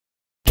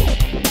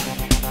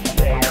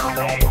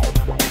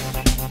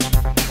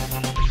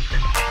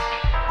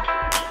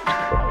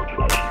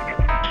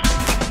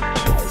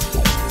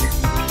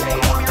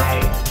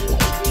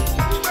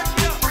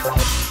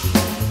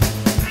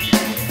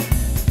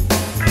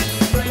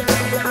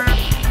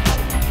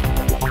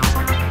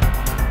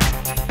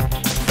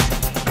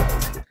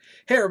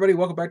Hey everybody,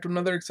 welcome back to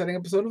another exciting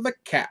episode of the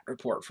Cat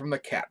Report from the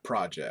Cat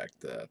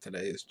Project.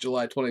 Today is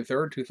July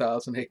 23rd,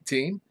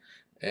 2018,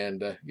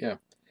 and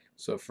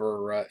so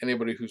for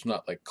anybody who's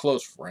not like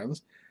close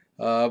friends,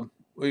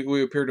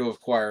 we appear to have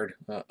acquired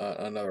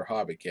another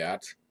hobby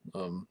cat.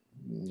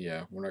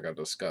 Yeah, we're not going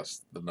to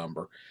discuss the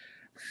number.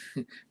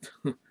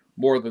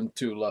 More than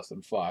two, less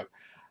than five.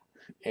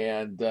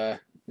 And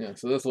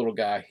so this little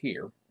guy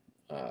here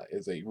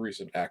is a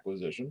recent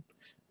acquisition,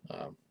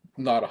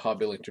 not a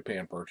Hobbylink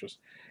Japan purchase.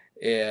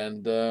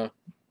 And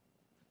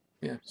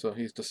yeah, so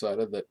he's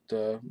decided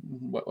that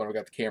when I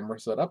got the camera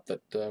set up,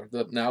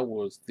 that now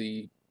was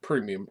the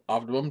premium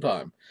optimum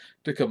time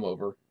to come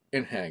over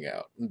and hang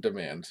out and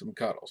demand some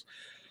cuddles.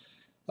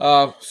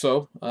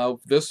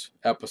 This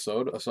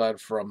episode,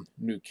 aside from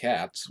new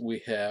cats,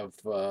 we have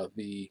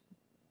the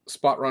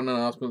spot run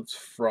announcements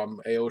from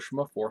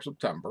Aoshima for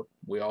September.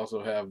 We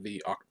also have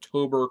the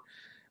October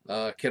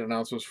kit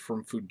announcements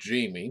from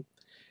Fujimi,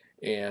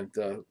 and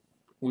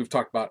we've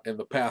talked about in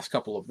the past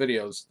couple of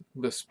videos.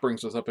 This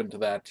brings us up into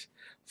that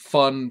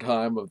fun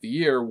time of the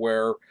year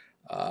where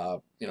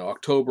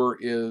October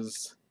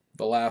is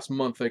the last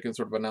month they can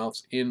sort of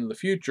announce in the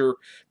future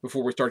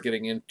before we start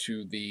getting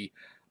into the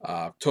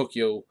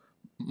Tokyo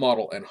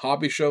Model and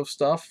Hobby Show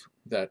stuff.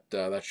 That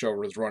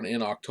show is run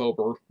in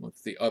October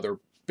with the other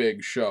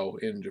big show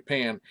in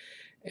Japan,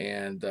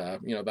 and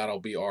that'll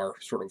be our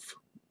sort of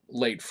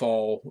late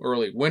fall,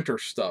 early winter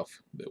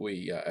stuff that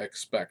we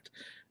expect.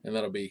 And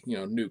that'll be,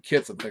 new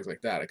kits and things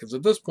like that. Because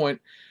at this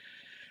point,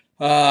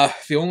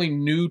 the only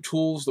new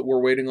tools that we're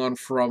waiting on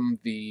from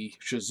the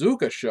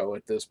Shizuoka show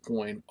at this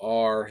point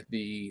are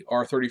the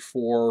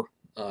R34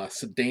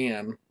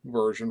 sedan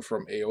version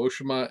from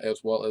Aoshima,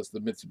 as well as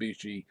the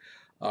Mitsubishi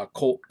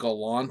Colt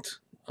Galant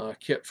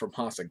kit from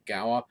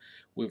Hasegawa.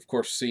 We've, of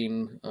course,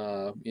 seen,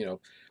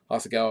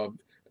 Hasegawa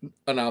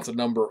announce a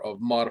number of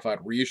modified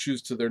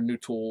reissues to their new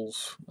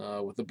tools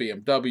with the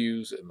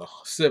BMWs and the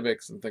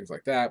Civics and things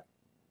like that.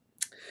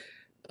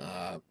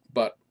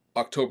 But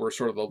October is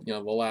sort of the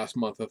last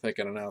month that they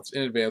can announce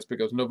in advance,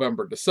 because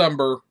November,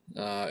 December,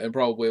 and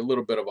probably a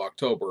little bit of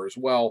October as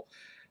well,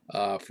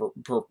 for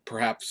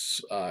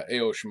perhaps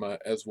Aoshima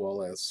as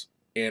well as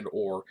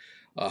or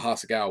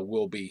Hasegawa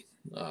will be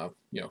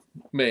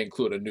may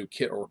include a new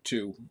kit or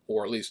two,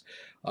 or at least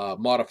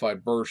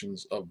modified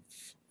versions of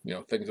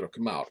things that will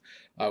come out.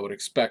 I would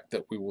expect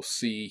that we will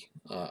see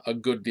a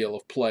good deal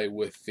of play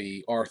with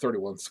the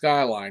R31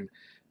 Skyline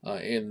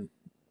in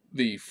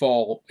the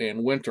fall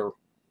and winter,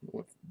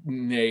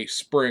 nay,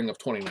 spring of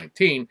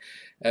 2019,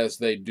 as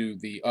they do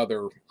the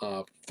other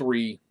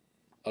three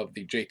of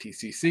the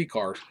JTCC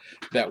cars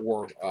that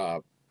were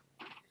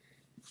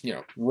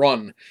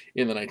run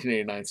in the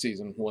 1989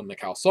 season when the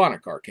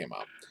Calsonic car came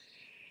out.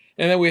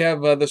 And then we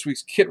have this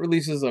week's kit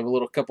releases of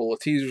a couple of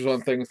teasers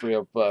on things. We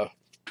have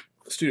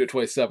Studio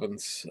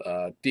 27's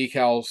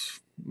decals.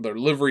 Their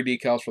livery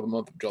decals for the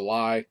month of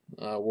July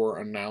were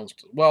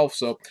announced as well.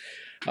 So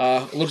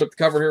a little bit to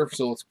cover here,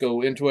 so let's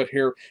go into it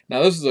here.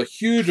 Now, this is a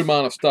huge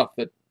amount of stuff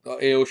that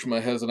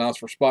Aoshima has announced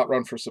for Spot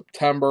Run for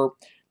September.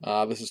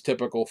 This is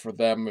typical for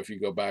them if you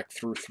go back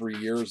through 3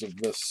 years of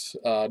this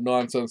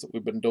nonsense that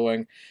we've been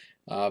doing.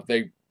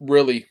 They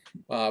really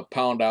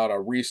pound out a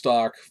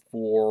restock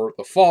for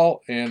the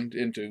fall and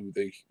into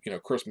the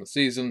Christmas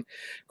season.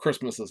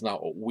 Christmas is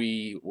not what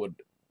we would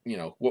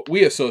what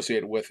we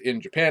associate with in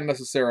Japan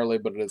necessarily,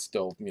 but it is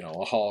still,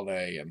 a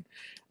holiday, and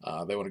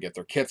they want to get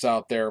their kits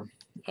out there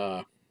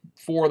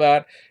for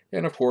that.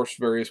 And of course,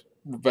 various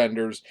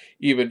vendors,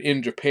 even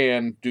in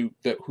Japan,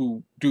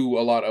 who do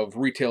a lot of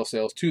retail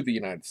sales to the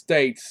United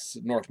States,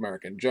 North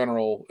America in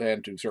general,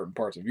 and to certain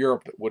parts of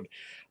Europe that would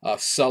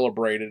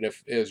celebrate it,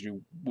 if as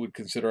you would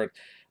consider it,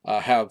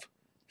 have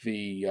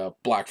the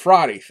Black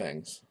Friday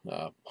things,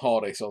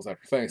 holiday sales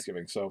after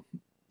Thanksgiving. So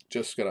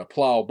just gonna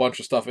plow a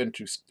bunch of stuff back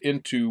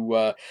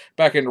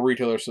into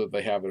retailers so that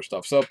they have their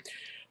stuff. So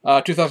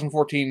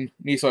 2014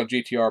 Nissan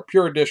GTR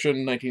Pure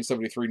Edition,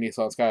 1973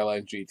 Nissan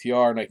Skyline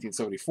GTR,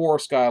 1974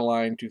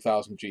 Skyline,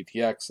 2000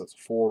 GTX, that's a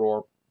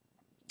four-door,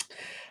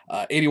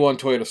 81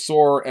 Toyota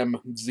Soar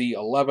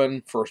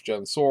MZ11 first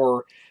gen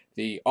Soar,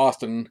 the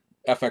Austin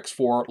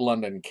FX4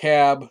 London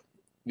Cab,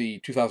 the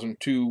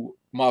 2002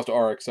 Mazda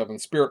RX-7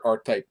 Spirit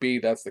R-Type B.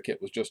 That's the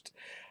kit was just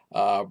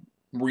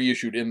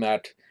reissued in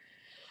that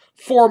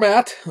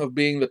format of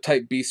being the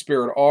Type B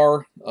Spirit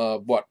R,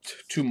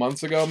 2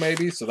 months ago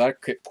maybe, so that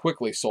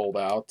quickly sold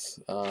out.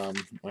 I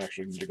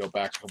actually need to go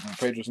back a couple more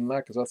pages in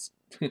that, because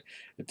that's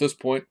at this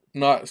point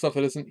not stuff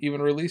that isn't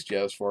even released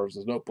yet as far as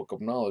the Notebook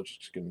of Knowledge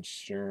is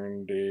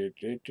concerned.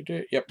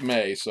 Yep,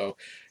 May. So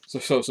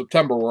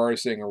September we're already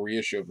seeing a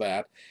reissue of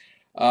that.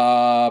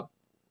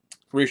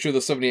 Reissue of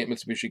the 78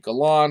 Mitsubishi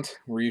Galant,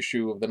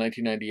 reissue of the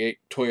 1998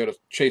 Toyota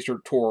Chaser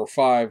Tourer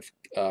 5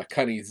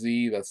 Cunny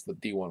Z, that's the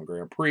D1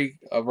 Grand Prix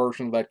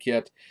version of that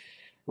kit.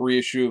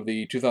 Reissue of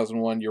the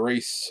 2001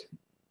 Urace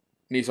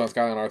Nissan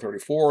Skyline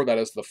R34, that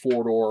is the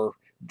four-door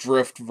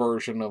drift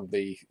version of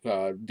the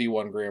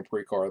D1 Grand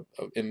Prix car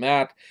in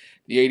that.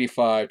 The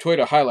 85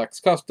 Toyota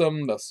Hilux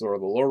Custom, that's sort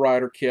of the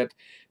lowrider kit.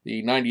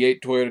 The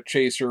 98 Toyota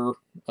Chaser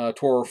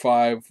Tourer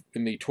 5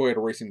 in the Toyota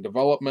Racing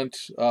Development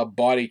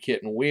body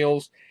kit and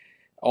wheels.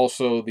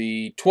 Also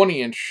the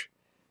 20-inch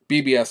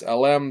BBS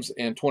LMs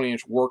and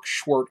 20-inch Work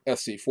Schwert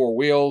SC4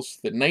 wheels.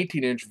 The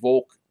 19-inch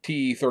Volk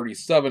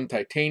TE37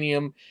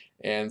 Titanium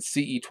and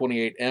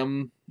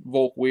CE28M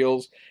Volk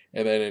wheels.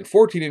 And then in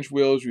 14-inch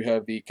wheels, you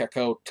have the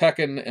Cacao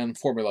Tekken and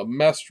Formula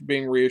Mesh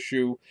being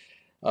reissue.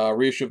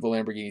 Reissue of the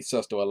Lamborghini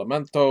Sesto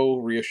Elemento,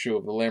 reissue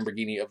of the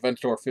Lamborghini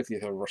Aventador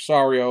 50th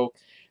Anniversario,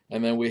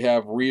 and then we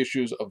have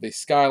reissues of the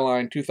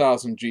Skyline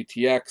 2000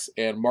 GTX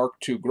and Mark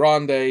II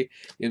Grande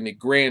in the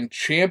Grand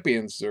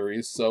Champion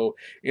series. So,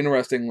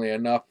 interestingly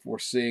enough, we're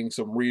seeing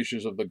some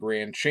reissues of the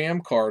Grand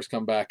Cham cars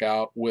come back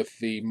out with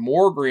the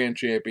more Grand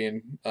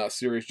Champion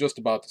series just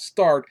about to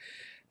start.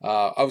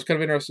 I was kind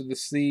of interested to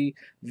see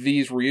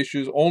these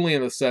reissues, only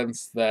in the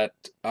sense that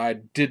I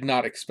did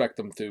not expect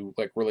them to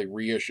like really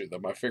reissue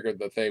them. I figured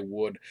that they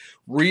would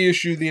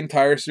reissue the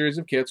entire series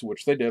of kits,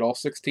 which they did, all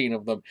 16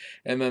 of them,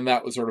 and then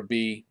that would sort of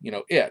be, you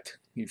know, it.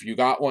 If you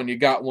got one, you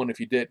got one. If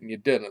you didn't, you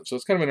didn't. So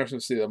it's kind of interesting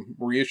to see them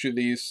reissue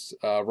these,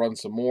 run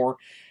some more,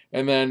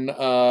 and then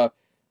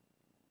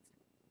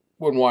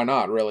well, why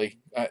not, really?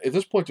 At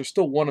this point, there's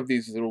still one of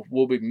these that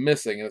will be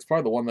missing, and it's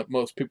probably the one that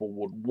most people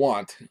would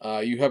want.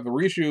 You have the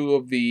reissue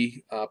of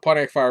the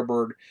Pontiac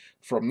Firebird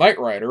from Knight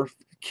Rider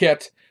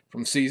kit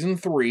from Season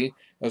 3,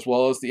 as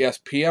well as the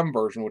SPM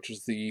version, which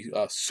is the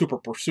Super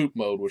Pursuit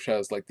mode, which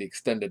has like the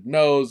extended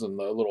nose and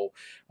the little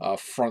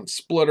front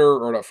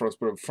splitter, or not front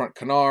splitter, front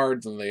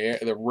canards, and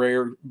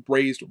the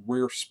raised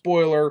rear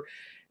spoiler,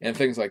 and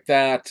things like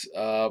that.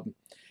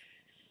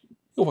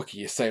 What can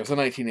you say? It was a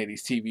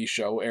 1980s TV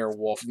show,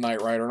 Airwolf,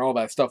 Knight Rider, and all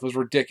that stuff was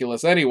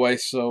ridiculous anyway,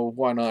 so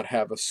why not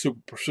have a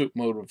Super Pursuit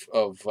mode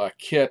of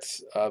kit?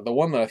 The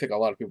one that I think a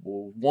lot of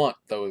people want,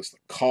 though, is the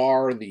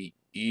car, the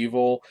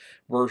evil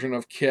version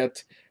of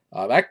kit.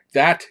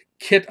 That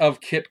kit of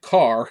kit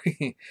car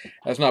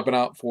has not been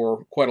out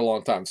for quite a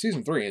long time.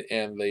 Season 3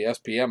 and the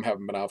SPM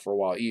haven't been out for a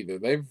while either.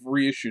 They've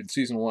reissued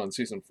Season 1 and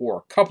Season 4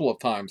 a couple of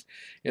times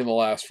in the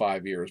last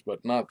 5 years,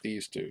 but not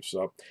these two.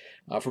 So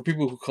for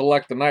people who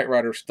collect the Knight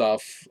Rider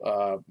stuff,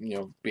 you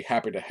know, be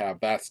happy to have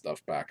that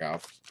stuff back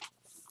out.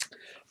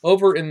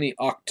 Over in the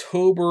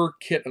October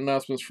kit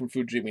announcements from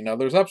Fujimi. Now,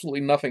 there's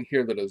absolutely nothing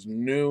here that is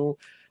new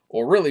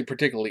or really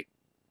particularly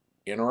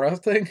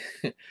interesting,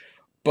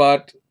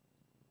 but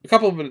a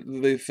couple of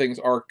the things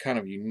are kind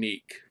of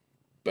unique,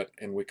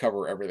 and we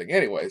cover everything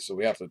anyway, so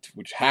we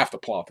just have to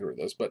plow through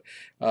this. But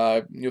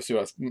you'll see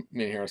what I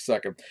mean here in a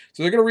second.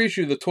 So they're going to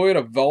reissue the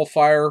Toyota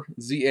Velfire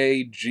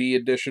ZA-G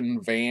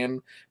Edition van.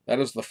 That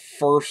is the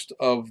first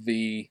of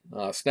the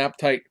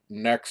Snap-Tight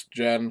Next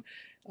Gen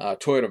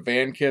Toyota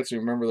van kits. You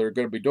remember they're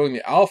going to be doing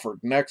the Alfred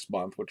next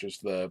month, which is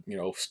the, you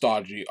know,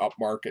 stodgy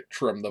upmarket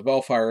trim. The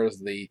Velfire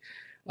is the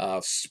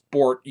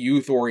sport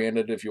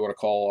youth-oriented, if you want to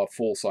call a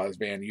full-size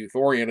van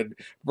youth-oriented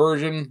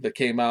version that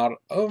came out,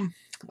 I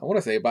want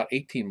to say about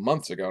 18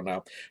 months ago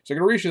now. So they're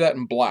going to reissue that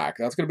in black.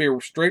 That's going to be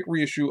a straight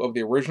reissue of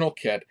the original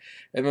kit,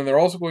 and then they're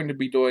also going to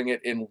be doing it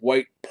in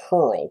white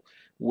pearl,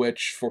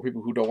 which, for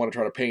people who don't want to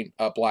try to paint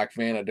a black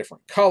van a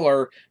different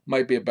color,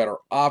 might be a better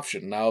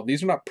option. Now,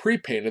 these are not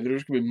pre-painted. They're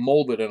just going to be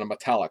molded in a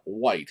metallic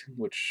white,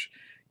 which,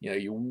 you know,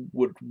 you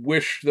would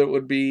wish that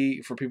would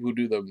be for people who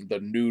do the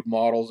nude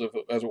models,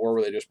 as it were,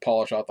 where they just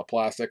polish out the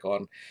plastic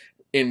on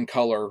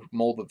in-color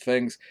molded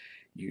things.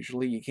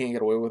 Usually you can't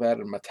get away with that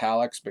in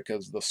metallics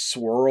because the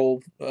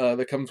swirl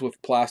that comes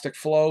with plastic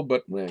flow,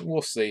 but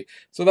we'll see.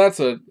 So that's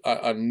a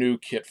new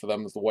kit for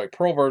them, is the white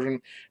pearl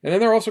version. And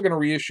then they're also going to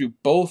reissue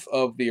both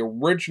of the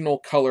original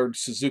colored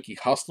Suzuki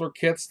Hustler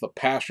kits, the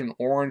Passion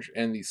Orange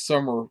and the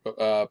Summer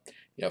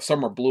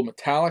Blue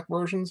Metallic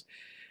versions.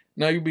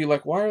 Now you'd be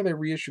like, why are they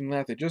reissuing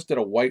that? They just did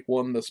a white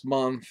one this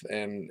month,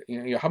 and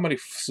you know, how many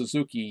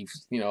Suzuki,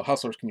 you know,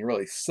 Hustlers can you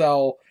really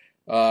sell?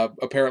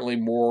 Apparently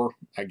more,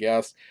 I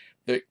guess.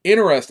 The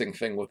interesting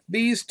thing with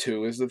these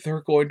two is that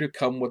they're going to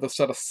come with a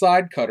set of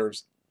side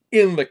cutters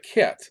in the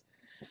kit.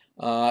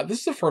 This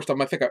is the first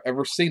time I think I've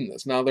ever seen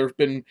this. Now, there's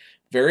been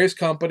various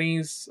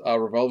companies,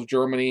 Revell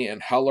Germany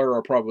and Heller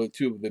are probably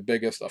two of the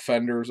biggest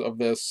offenders of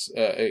this.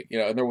 You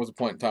know, and there was a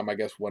point in time, I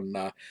guess, when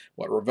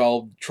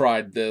Revell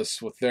tried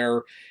this with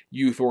their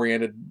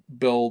youth-oriented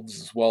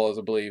builds, as well as,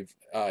 I believe,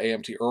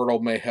 AMT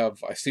Ertl may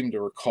have. I seem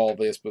to recall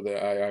this, but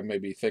I may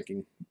be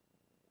thinking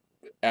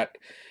at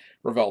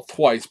Revell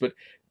twice. But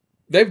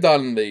they've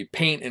done the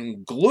paint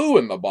and glue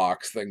in the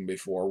box thing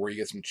before, where you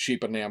get some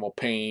cheap enamel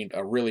paint,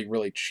 a really,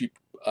 really cheap,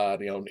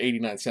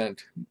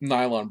 89-cent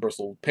nylon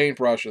bristle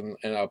paintbrush, and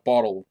a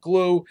bottle of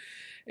glue.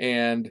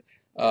 And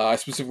I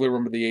specifically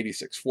remember the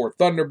 86 Ford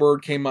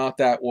Thunderbird came out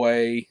that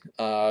way.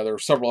 There were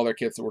several other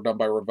kits that were done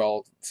by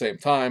Revell at the same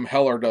time.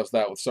 Heller does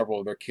that with several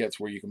of their kits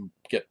where you can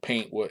get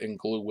paint and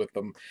glue with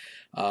them.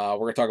 We're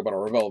going to talk about a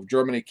Revell of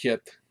Germany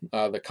kit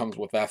that comes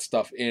with that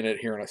stuff in it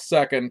here in a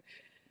second.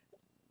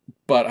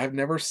 But I've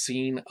never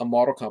seen a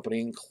model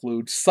company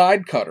include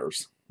side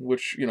cutters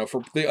which,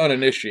 for the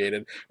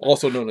uninitiated,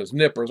 also known as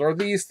nippers, are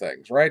these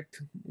things, right?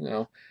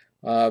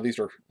 These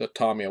are the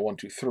Tamiya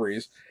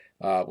 123s,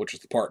 which is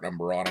the part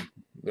number on them.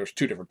 There's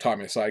two different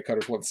Tamiya side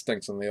cutters. One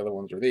stinks and the other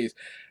ones are these.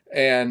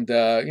 And,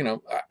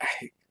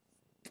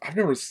 I've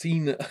never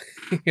seen,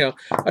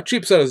 a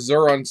cheap set of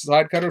Xuron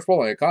side cutters.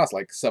 Well, it costs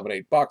like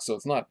 $7-8, so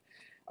it's not.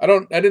 I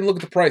didn't look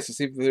at the price to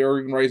see if they were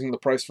even raising the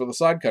price for the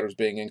side cutters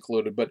being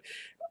included, but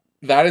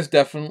that is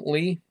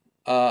definitely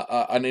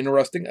an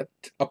interesting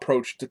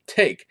approach to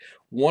take.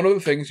 One of the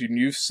things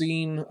you've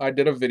seen, I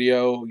did a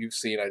video. You've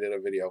seen I did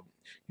a video.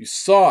 You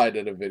saw I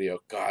did a video.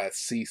 God, that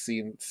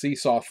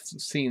seesaw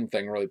scene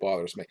thing really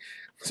bothers me.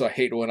 So I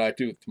hate when I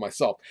do it to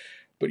myself.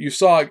 But you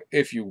saw,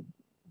 if you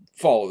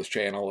follow this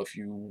channel, if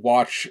you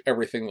watch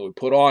everything that we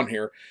put on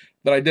here,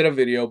 that I did a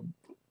video,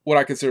 what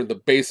I consider the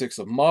basics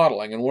of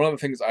modeling. And one of the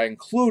things I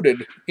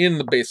included in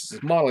the basics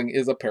of modeling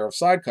is a pair of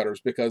side cutters,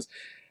 because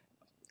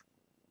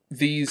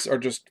these are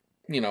just,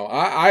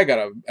 I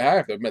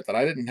have to admit that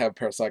I didn't have a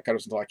pair of side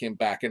cutters until I came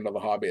back into the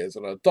hobby as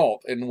an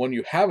adult. And when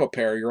you have a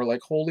pair, you're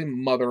like, holy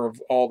mother of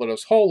all that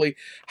is holy,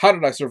 how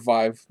did I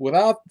survive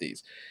without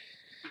these?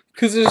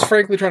 Because just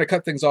frankly, trying to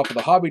cut things off with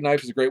a hobby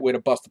knife is a great way to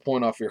bust the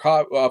point off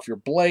your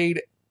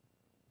blade,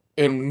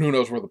 and who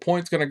knows where the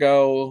point's going to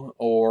go,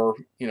 or,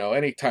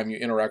 anytime you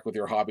interact with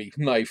your hobby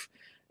knife,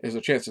 there's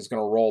a chance it's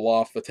going to roll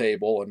off the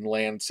table and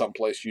land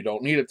someplace you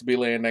don't need it to be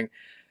landing,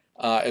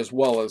 as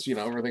well as,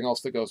 everything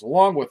else that goes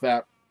along with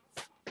that.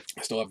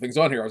 I still have things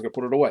on here. I was going to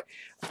put it away.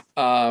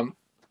 And,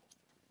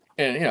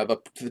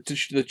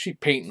 the cheap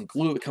paint and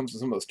glue that comes in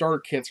some of the starter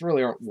kits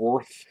really aren't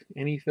worth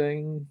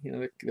anything.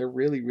 They're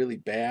really, really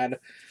bad.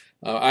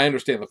 I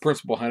understand the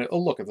principle behind it. Oh,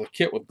 look, it's a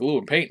kit with glue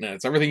and paint in it.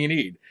 It's everything you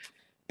need.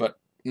 But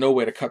no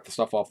way to cut the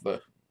stuff off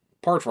the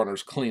parts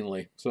runners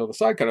cleanly. So the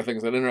side cutter thing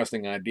is an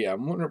interesting idea.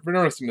 I'm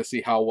interesting to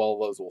see how well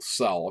those will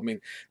sell. I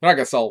mean, they're not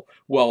going to sell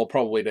well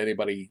probably to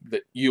anybody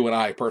that you and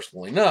I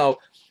personally know,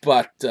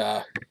 but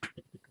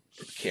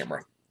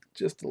camera,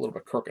 just a little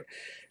bit crooked,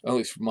 at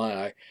least from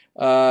my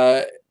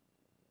eye.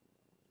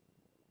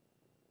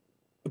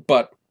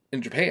 But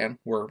in Japan,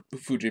 where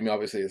Fujimi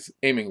obviously is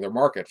aiming their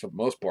market for the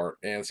most part,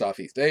 and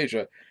Southeast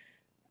Asia,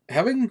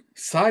 having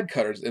side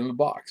cutters in the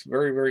box,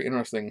 very, very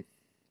interesting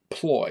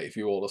ploy, if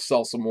you will, to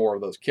sell some more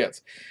of those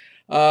kits.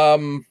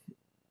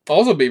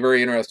 Also be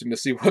very interesting to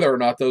see whether or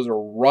not those are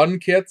run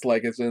kits,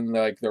 like it's in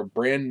like they're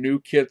brand new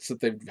kits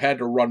that they've had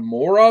to run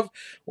more of,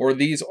 or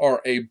these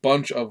are a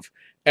bunch of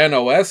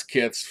NOS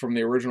kits from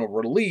the original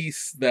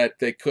release that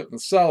they couldn't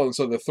sell, and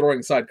so they're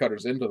throwing side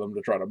cutters into them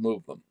to try to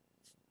move them.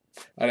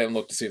 I didn't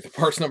look to see if the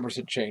parts numbers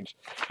had changed.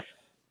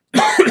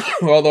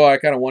 Although I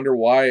kind of wonder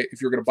why,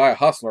 if you're going to buy a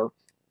Hustler,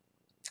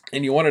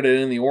 and you wanted it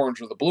in the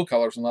orange or the blue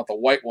colors and not the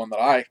white one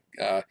that I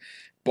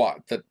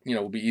bought that,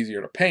 would be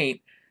easier to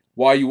paint,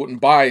 why you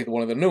wouldn't buy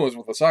one of the new ones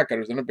with the side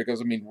cutters in it,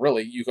 because, I mean,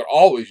 really, you could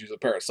always use a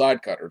pair of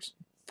side cutters.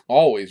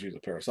 Always use a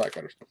pair of side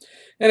cutters.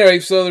 Anyway,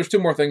 so there's two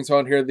more things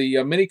on here.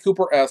 The Mini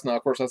Cooper S. Now,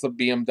 of course, that's a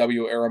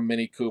BMW era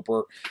Mini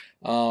Cooper.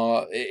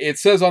 It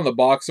says on the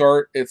box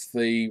art it's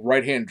the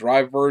right-hand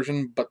drive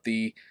version, but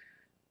the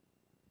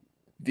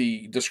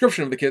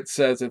description of the kit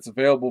says it's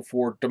available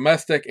for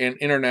domestic and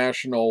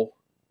international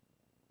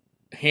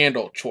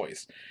handle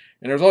choice.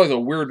 And there's always a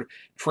weird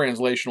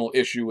translational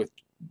issue with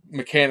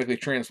mechanically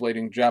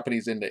translating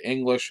Japanese into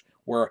English,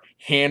 where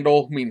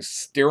handle means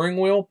steering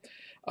wheel.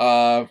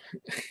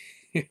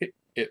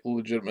 It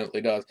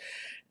legitimately does.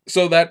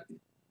 So that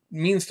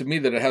means to me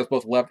that it has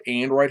both left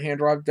and right-hand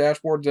drive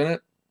dashboards in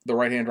it. The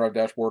right-hand drive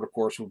dashboard, of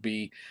course, would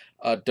be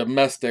a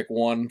domestic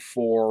one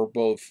for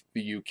both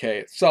the UK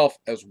itself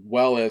as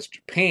well as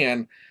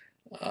Japan.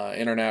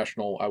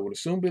 International, I would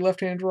assume, be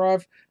left-hand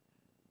drive.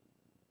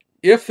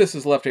 If this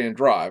is left-hand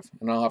drive,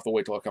 and I'll have to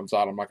wait till it comes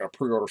out, I'm not going to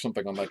pre-order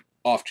something on the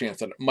off chance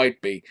that it might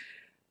be.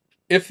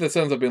 If this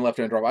ends up being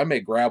left-hand drive, I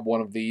may grab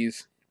one of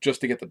these just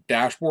to get the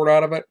dashboard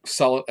out of it,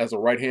 sell it as a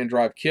right-hand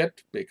drive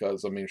kit,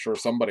 because, I mean, sure,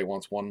 somebody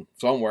wants one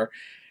somewhere,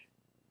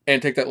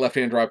 and take that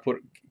left-hand drive, put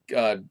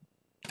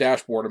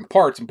dashboard and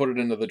parts, and put it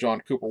into the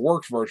John Cooper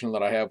Works version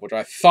that I have, which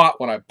I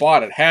thought when I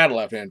bought it had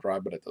left-hand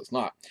drive, but it does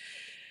not.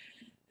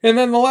 And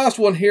then the last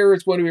one here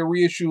is going to be a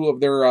reissue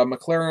of their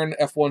McLaren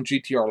F1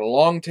 GTR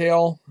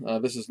Longtail.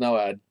 This is now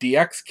a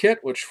DX kit,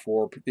 which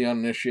for the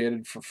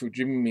uninitiated for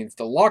Fujimi means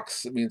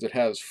deluxe. It means it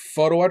has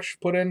photo etch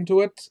put into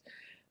it.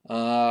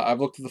 I've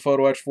looked at the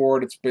photo etch for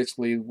it. It's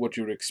basically what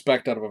you would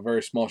expect out of a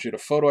very small sheet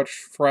of photo etch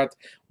fret,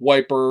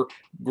 wiper,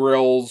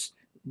 grills.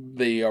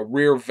 The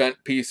rear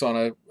vent piece on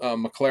a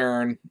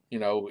McLaren,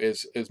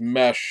 is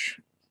mesh,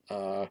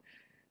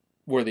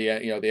 where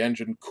the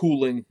engine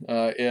cooling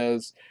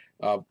is.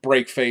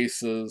 Brake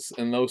faces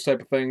and those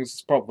type of things.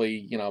 It's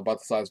probably, about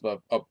the size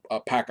of a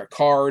pack of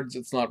cards.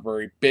 It's not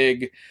very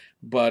big,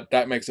 but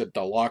that makes it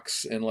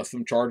deluxe and lets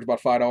them charge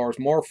about $5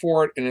 more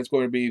for it. And it's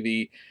going to be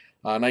the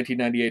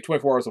 1998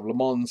 24 Hours of Le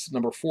Mans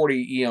number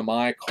 40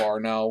 EMI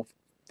car. Now,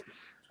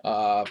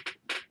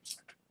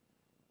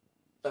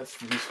 that's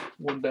this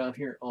one down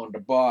here on the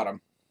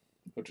bottom,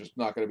 which is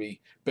not going to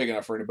be big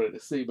enough for anybody to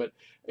see. But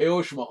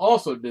Aoshima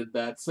also did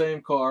that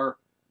same car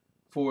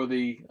for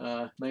the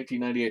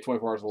 1998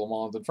 24 Hours of Le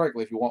Mans. And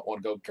frankly, if you want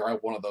one, go grab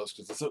one of those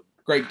because it's a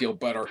great deal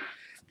better.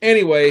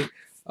 Anyway,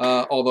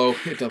 although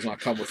it does not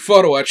come with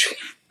photo etch.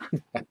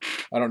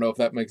 I don't know if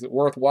that makes it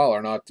worthwhile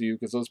or not to you,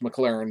 because those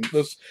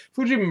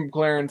Fujifilm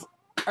McLarens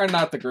are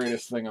not the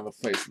greatest thing on the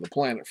face of the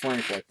planet,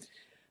 frankly.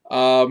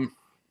 So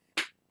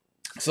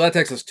that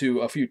takes us to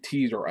a few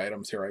teaser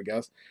items here, I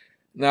guess.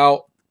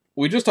 Now,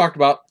 we just talked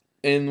about,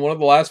 in one of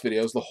the last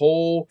videos, the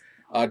whole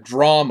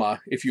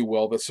drama, if you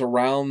will, that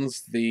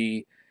surrounds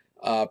the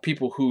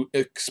people who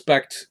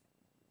expect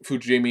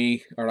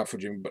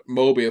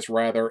Moebius,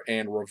 rather,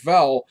 and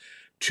Revell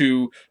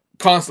to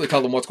constantly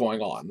tell them what's going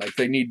on. Like,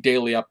 they need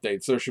daily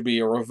updates. There should be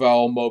a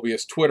Revell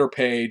Moebius Twitter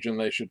page, and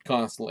they should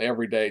constantly,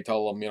 every day,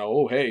 tell them,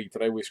 oh, hey,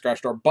 today we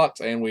scratched our butts,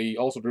 and we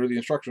also drew the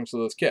instructions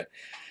to this kit.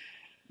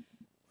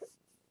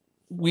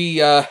 We,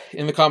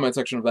 in the comment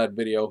section of that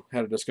video,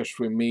 had a discussion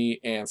between me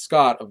and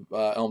Scott of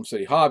Elm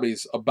City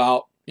Hobbies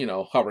about,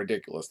 how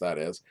ridiculous that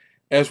is,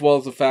 as well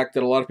as the fact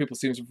that a lot of people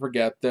seem to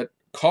forget that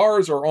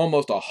cars are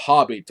almost a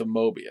hobby to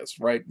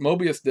Moebius, right?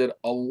 Moebius did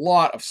a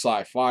lot of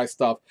sci-fi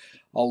stuff,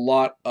 a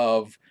lot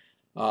of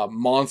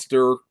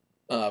monster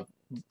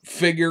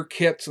figure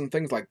kits and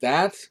things like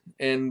that,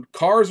 and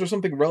cars are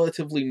something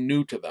relatively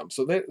new to them,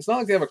 so it's not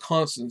like they have a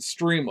constant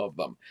stream of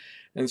them,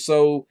 and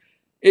so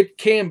it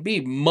can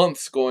be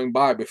months going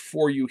by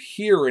before you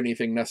hear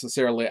anything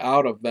necessarily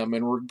out of them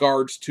in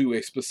regards to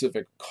a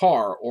specific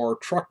car or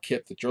truck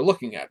kit that you're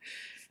looking at.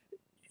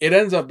 It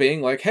ends up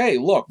being like, hey,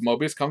 look,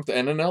 Moebius comes to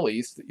NNL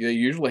East. They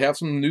usually have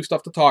some new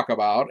stuff to talk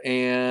about,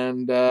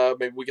 and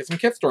maybe we get some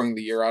kits during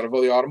the year out of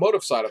the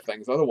automotive side of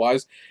things.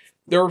 Otherwise,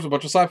 there's a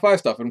bunch of sci-fi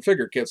stuff and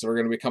figure kits that are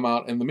going to be come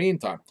out in the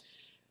meantime.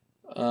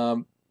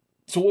 So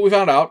what we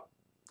found out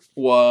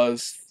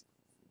was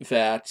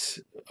that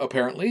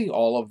apparently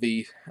all of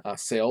the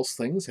sales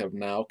things have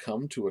now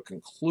come to a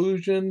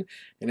conclusion,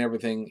 and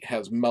everything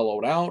has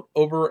mellowed out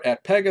over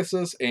at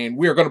Pegasus, and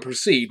we are going to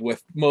proceed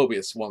with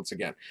Moebius once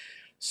again.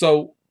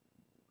 So,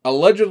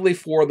 allegedly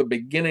for the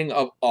beginning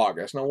of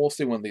August. Now, we'll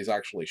see when these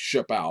actually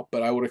ship out,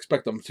 but I would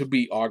expect them to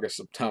be August,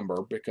 September,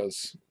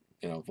 because,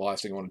 the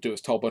last thing I want to do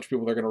is tell a bunch of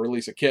people they're going to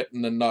release a kit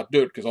and then not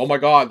do it, because, oh my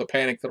god, the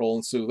panic that will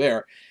ensue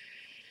there.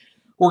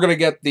 We're going to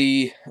get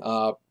the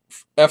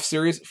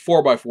F-Series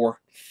 4x4,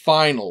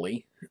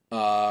 finally.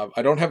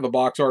 I don't have the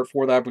box art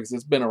for that because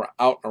it's been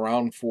out and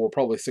around for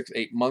probably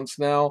 6-8 months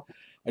now.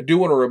 I do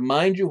want to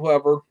remind you,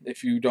 however,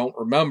 if you don't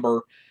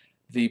remember,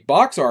 the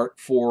box art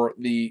for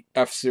the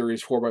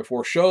F-Series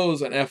 4x4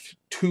 shows an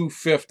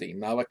F-250.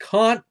 Now, the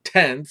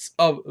contents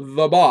of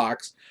the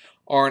box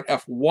are an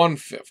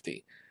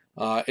F-150.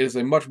 It is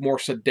a much more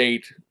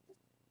sedate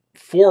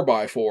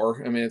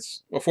 4x4. I mean,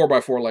 it's a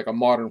 4x4 like a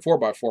modern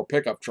 4x4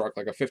 pickup truck,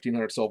 like a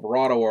 1500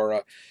 Silverado or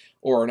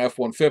an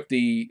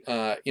F-150,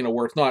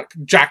 where it's not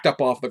jacked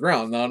up off the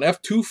ground. Now, an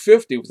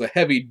F-250 was a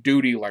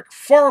heavy-duty, like,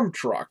 farm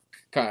truck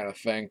kind of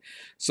thing.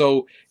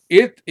 So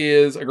it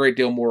is a great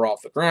deal more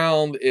off the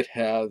ground. It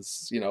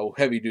has,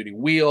 heavy-duty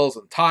wheels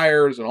and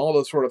tires and all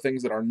those sort of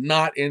things that are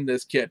not in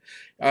this kit.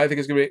 I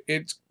think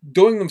it's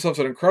doing themselves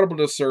an incredible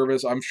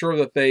disservice. I'm sure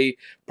that they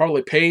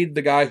probably paid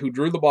the guy who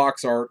drew the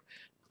box art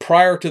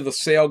prior to the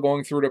sale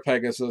going through to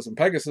Pegasus, and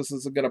Pegasus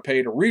isn't going to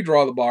pay to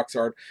redraw the box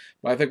art,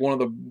 but I think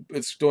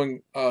it's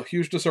doing a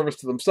huge disservice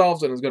to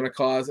themselves and is going to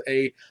cause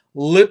a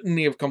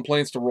litany of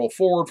complaints to roll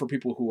forward for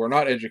people who are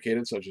not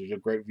educated, such as your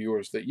great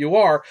viewers that you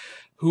are,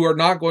 who are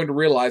not going to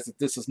realize that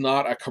this is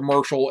not a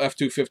commercial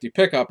F-250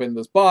 pickup in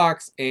this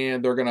box,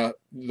 and they're going to,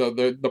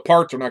 the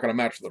parts are not going to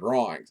match the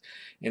drawings,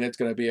 and it's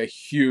going to be a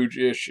huge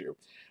issue.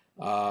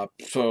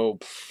 So,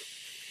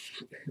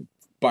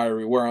 buyer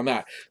beware on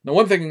that. Now,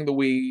 one thing that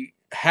we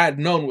had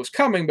known was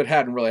coming, but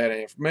hadn't really had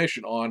any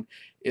information on,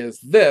 is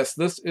this.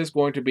 This is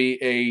going to be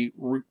a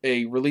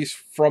release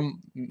from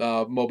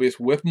Moebius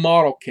with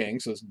Model King,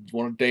 so it's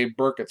one of Dave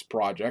Burkett's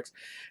projects,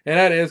 and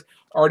that is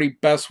Artie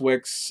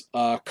Beswick's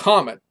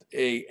Comet,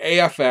 a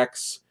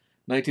AFX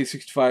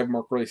 1965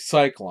 Mercury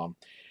Cyclone.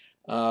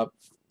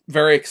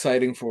 Very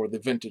exciting for the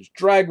vintage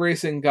drag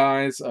racing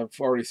guys. I've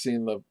already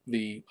seen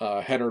the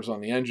headers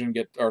on the engine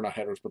or not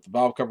headers, but the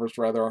valve covers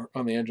rather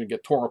on the engine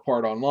get torn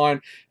apart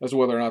online as to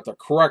whether or not they're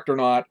correct or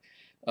not.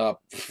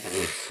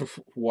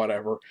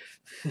 Whatever.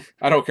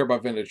 I don't care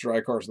about vintage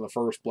drag cars in the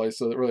first place,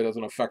 so it really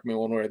doesn't affect me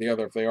one way or the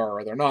other if they are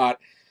or they're not.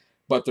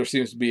 But there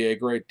seems to be a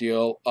great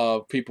deal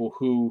of people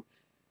who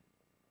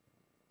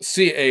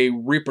see a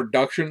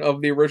reproduction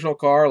of the original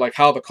car, like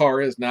how the car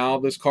is now.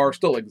 This car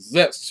still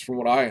exists, from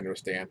what I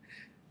understand.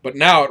 But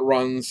now it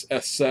runs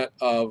a set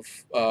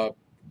of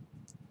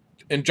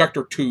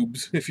injector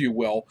tubes, if you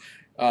will,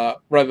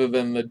 rather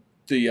than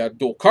the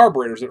dual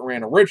carburetors that it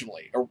ran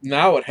originally.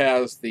 Now it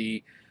has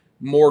the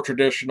more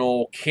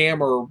traditional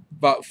Cammer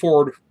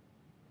Ford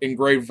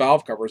engraved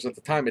valve covers. At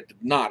the time, it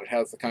did not. It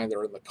has the kind that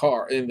are in the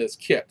car in this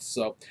kit.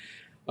 So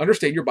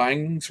understand you're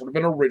buying sort of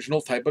an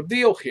original type of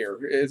deal here.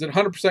 Is it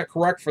 100%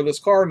 correct for this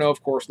car? No,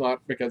 of course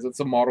not, because it's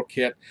a model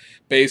kit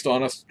based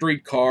on a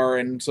street car,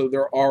 and so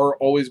there are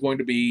always going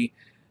to be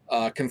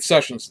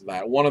concessions to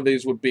that. One of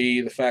these would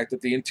be the fact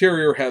that the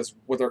interior has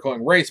what they're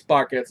calling race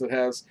pockets. It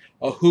has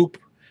a hoop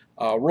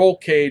roll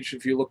cage.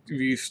 If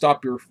you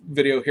stop your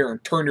video here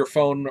and turn your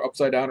phone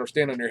upside down or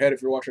stand on your head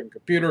if you're watching a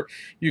computer,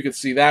 you can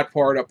see that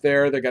part up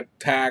there. They got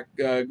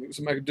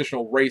some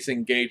additional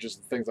racing gauges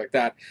and things like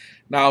that.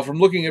 Now, from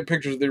looking at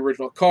pictures of the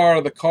original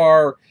car, the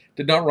car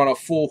did not run a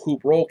full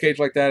hoop roll cage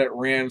like that. It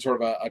ran sort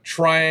of a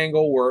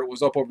triangle where it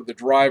was up over the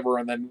driver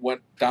and then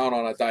went down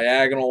on a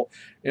diagonal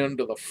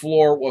into the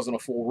floor. It wasn't a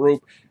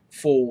full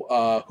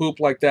hoop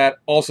like that.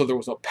 Also, there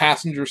was a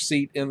passenger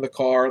seat in the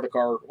car. The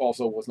car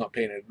also was not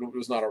painted. It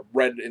was not a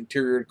red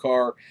interior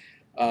car.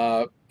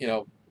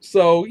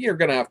 So you're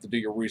going to have to do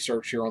your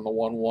research here on the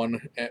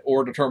 1.1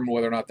 or determine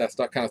whether or not that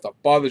kind of stuff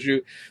bothers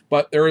you.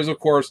 But there is, of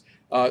course,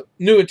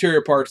 new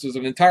interior parts. There's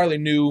an entirely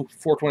new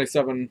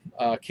 427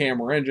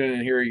 Camry engine,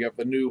 and here you have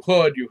the new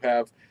hood. You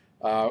have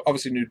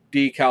obviously new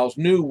decals,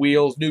 new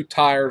wheels, new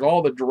tires,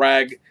 all the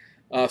drag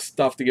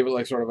stuff to give it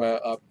like sort of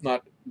a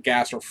not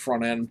gas or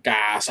front end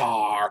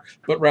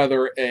but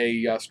rather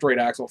a straight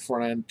axle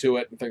front end to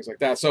it and things like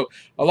that. So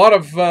a lot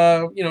of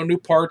new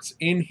parts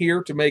in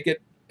here to make it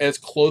as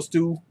close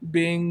to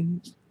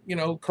being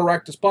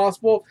correct as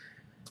possible.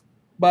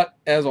 But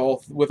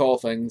with all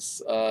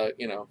things,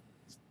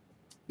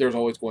 there's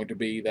always going to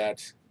be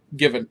that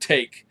give and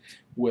take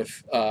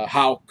with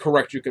how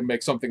correct you can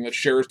make something that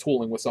shares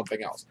tooling with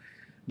something else.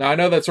 Now, I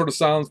know that sort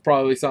of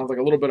probably sounds like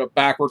a little bit of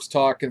backwards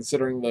talk,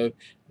 considering the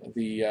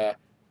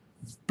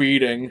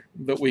beating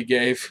that we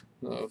gave.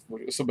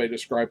 Somebody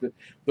described it,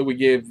 that we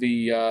gave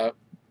the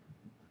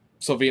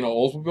Savino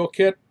Oldsmobile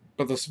kit.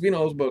 But the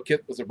Savino Oldsmobile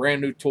kit was a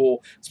brand new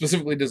tool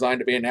specifically designed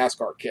to be a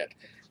NASCAR kit.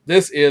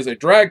 This is a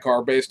drag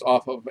car based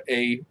off of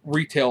a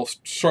retail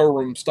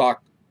showroom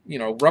stock,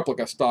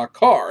 replica stock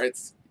car.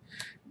 It's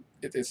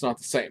not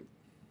the same.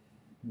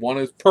 One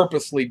is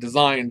purposely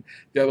designed.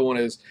 The other one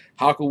is,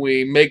 how can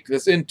we make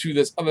this into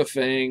this other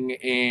thing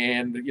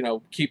and,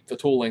 keep the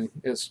tooling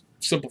as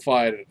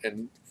simplified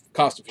and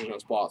cost efficient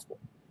as possible.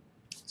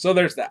 So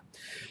there's that.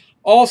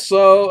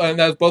 Also, and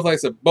that's both, like I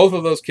said, both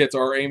of those kits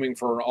are aiming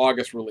for an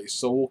August release,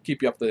 so we'll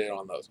keep you up to date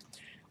on those.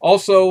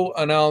 Also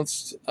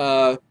announced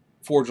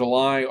for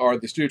July are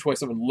the Studio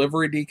 27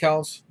 livery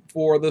decals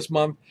for this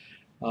month.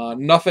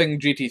 Nothing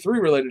GT3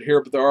 related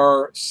here, but there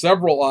are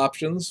several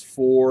options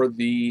for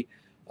the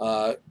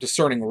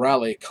discerning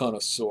rally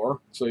connoisseur.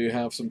 So you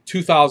have some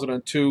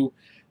 2002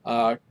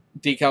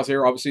 decals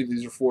here. Obviously,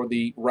 these are for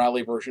the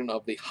rally version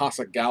of the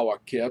Hasegawa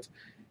kit.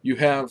 You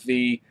have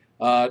the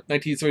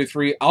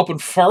 1973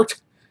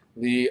 Alpenfahrt,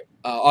 the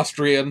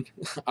Austrian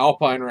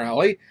Alpine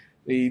Rally,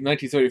 the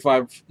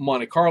 1975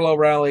 Monte Carlo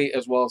Rally,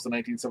 as well as the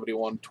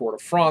 1971 Tour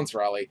de France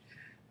Rally.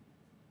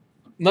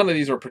 None of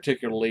these are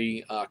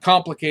particularly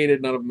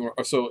complicated. None of them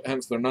are, so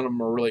hence none of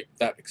them are really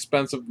that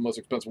expensive. The most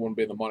expensive one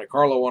being the Monte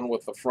Carlo one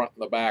with the front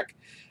and the back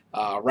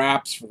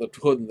wraps for the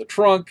hood and the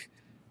trunk,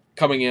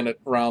 coming in at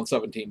around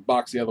 $17.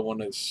 The other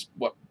one is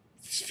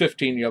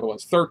 15. The other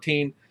one's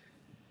 13.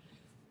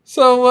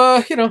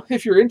 So,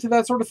 if you're into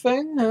that sort of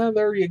thing,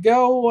 there you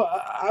go.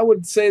 I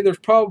would say there's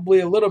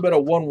probably a little bit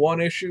of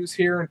 1.1 issues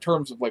here in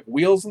terms of like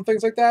wheels and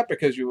things like that,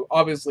 because you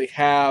obviously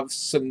have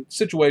some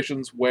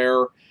situations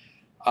where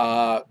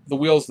the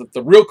wheels that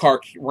the real car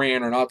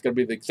ran are not going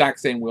to be the exact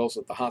same wheels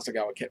that the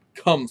Hasegawa kit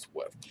comes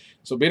with.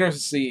 So be interested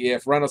to see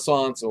if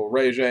Renaissance or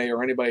Rege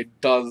or anybody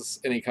does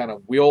any kind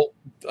of wheel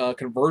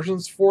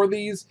conversions for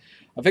these.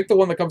 I think the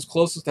one that comes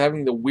closest to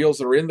having the wheels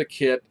that are in the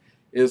kit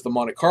is the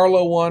Monte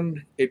Carlo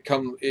one. It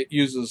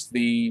uses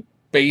the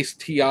base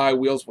TI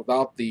wheels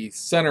without the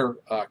center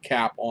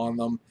cap on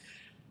them.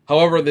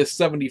 However, this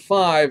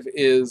 75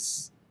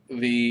 is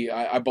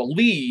I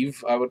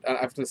believe, I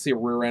have to see a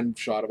rear end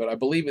shot of it. I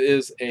believe it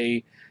is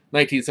a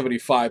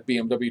 1975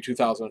 BMW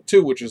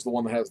 2002, which is the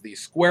one that has the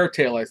square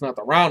taillights, not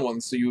the round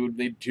ones. So you would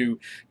need to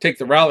take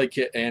the rally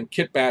kit and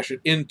kit bash it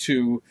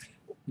into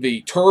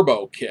the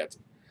turbo kit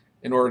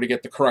in order to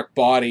get the correct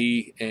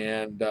body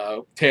and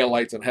tail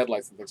lights and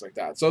headlights and things like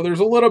that. So there's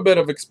a little bit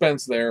of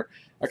expense there.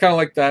 I kind of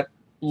like that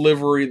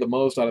livery the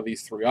most out of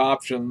these three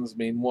options. I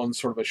mean, one's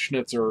sort of a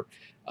Schnitzer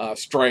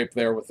stripe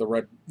there with the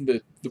red,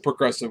 the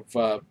progressive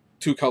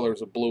two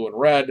colors of blue and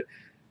red.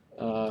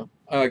 I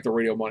like the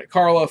Radio Monte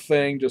Carlo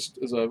thing, just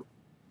as a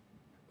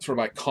sort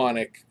of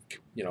iconic,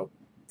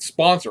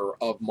 sponsor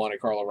of Monte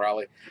Carlo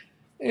Rally.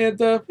 And,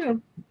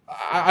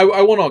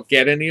 I won't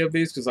get any of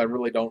these because I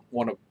really don't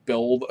want to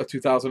build a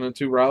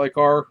 2002 rally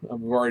car.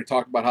 We've already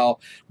talked about how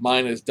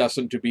mine is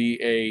destined to be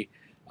a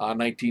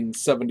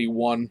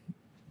 1971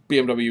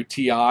 BMW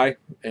TI,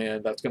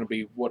 and that's going to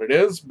be what it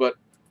is. But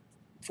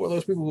for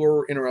those people who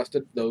are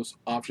interested, those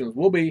options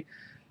will be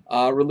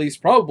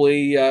released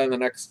probably in the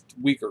next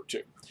week or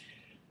two.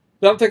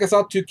 That'll take us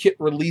out to kit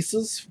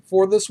releases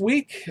for this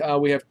week.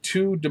 We have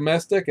 2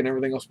 domestic and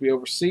everything else will be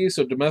overseas.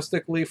 So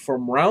domestically,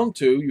 from round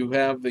 2, you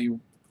have the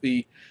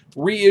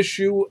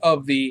reissue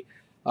of the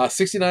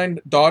 69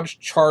 Dodge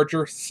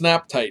Charger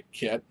Snap-Tight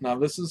kit. Now,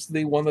 this is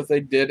the one that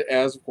they did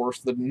as, of course,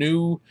 the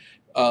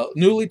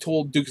newly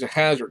tooled Dukes of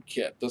Hazzard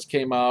kit. This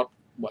came out,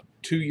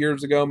 2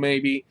 years ago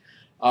maybe.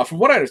 From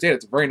what I understand,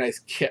 it's a very nice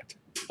kit.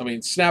 I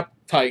mean, snap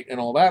tight and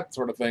all that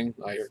sort of thing.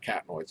 I hear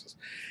cat noises.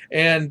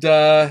 And,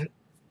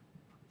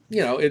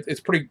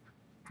 it's pretty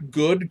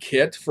good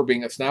kit for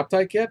being a snap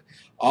tight kit.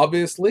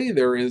 Obviously,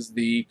 there is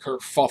the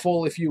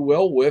kerfuffle, if you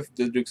will, with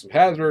the Dukes of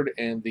Hazzard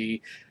and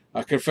the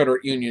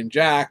Confederate Union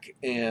Jack,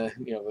 and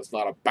that's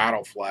not a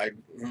battle flag.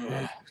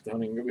 Ugh,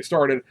 don't even get me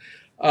started.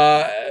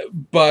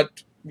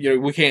 But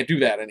we can't do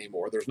that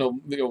anymore. There's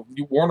no,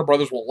 Warner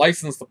Brothers won't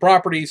license the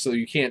property, so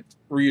you can't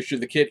reissue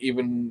the kit,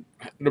 even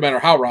no matter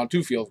how Round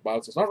 2 feels about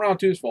it. So it's not Round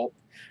 2's fault.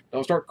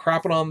 Don't start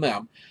crapping on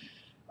them.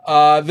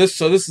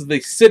 This is the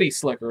City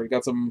Slicker. It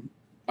got some,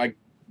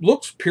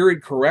 looks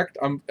period correct.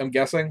 I'm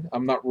guessing.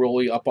 I'm not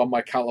really up on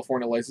my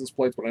California license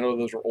plates, but I know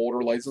those are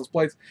older license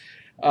plates.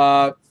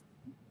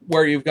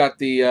 Where you've got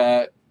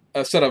the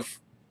a set of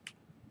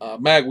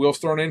mag wheels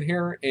thrown in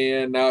here,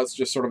 and now it's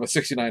just sort of a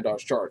 '69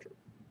 Dodge Charger.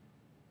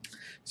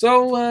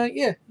 So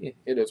yeah,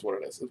 it is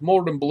what it is. It's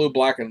molded in blue,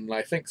 black, and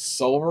I think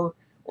silver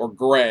or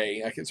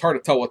gray. It's hard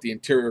to tell what the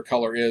interior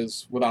color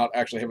is without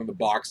actually having the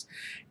box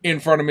in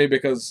front of me,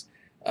 because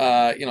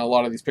a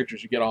lot of these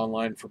pictures you get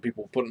online from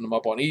people putting them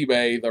up on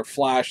eBay, their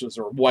flashes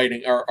are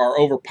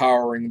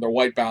overpowering their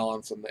white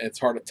balance, and it's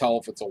hard to tell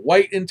if it's a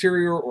white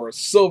interior or a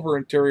silver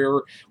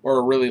interior or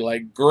a really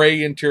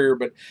gray interior.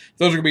 But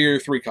those are going to be your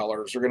three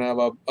colors. They're going to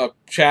have a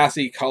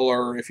chassis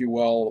color, if you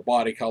will, the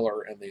body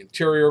color, and the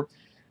interior.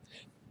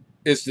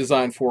 It's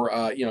designed for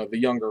the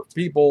younger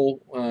people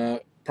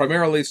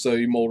primarily, so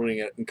you're molding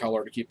it in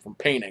color to keep from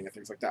painting and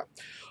things like that.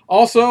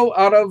 Also,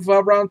 out of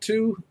Round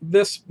 2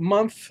 this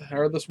month,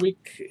 or this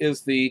week,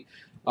 is the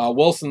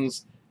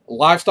Wilson's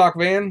livestock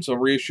van. So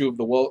reissue of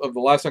the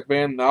livestock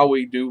van. Now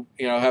we do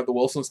have the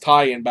Wilson's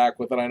tie-in back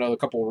with it. I know a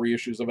couple of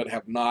reissues of it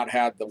have not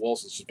had the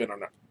Wilson's, just been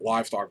on a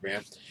livestock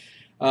van.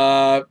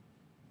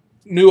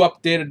 New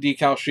updated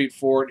decal sheet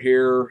for it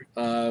here.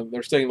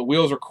 They're saying the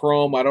wheels are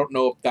chrome. I don't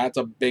know if that's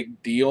a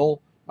big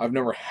deal. I've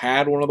never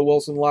had one of the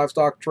Wilson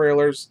livestock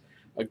trailers.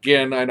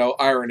 Again, I know,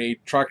 irony,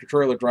 tractor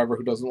trailer driver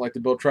who doesn't like to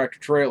build tractor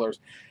trailers.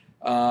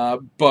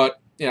 But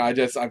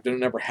I've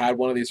never had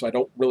one of these, so I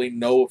don't really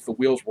know if the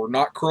wheels were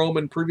not chrome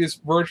in previous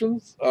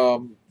versions.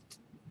 I'm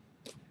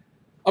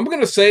going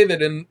to say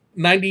that in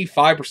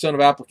 95% of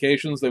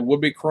applications they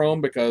would be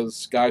chrome,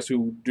 because guys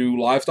who do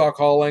livestock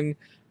hauling,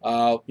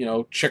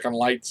 chicken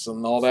lights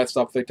and all that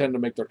stuff, they tend to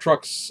make their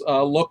trucks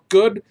look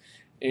good.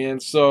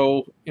 And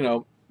so,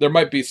 there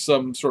might be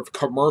some sort of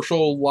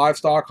commercial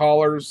livestock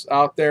haulers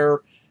out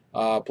there,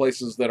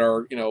 places that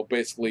are,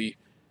 basically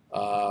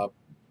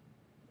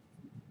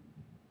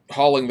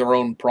hauling their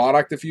own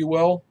product, if you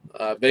will.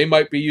 They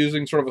might be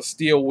using sort of a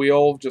steel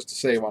wheel just to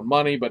save on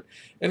money, but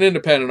an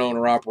independent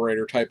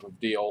owner-operator type of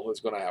deal is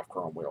going to have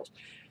chrome wheels.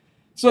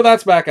 So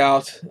that's back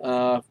out.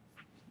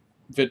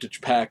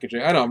 Vintage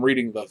packaging. I know I'm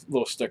reading the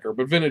little sticker,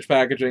 but vintage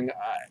packaging,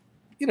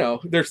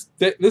 there's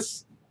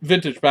this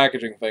vintage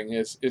packaging thing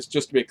is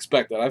just to be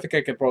expected. I think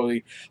I could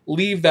probably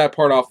leave that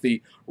part off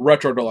the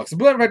Retro Deluxe.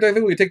 But in fact, I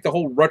think we take the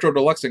whole Retro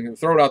Deluxe thing and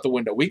throw it out the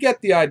window. We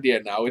get the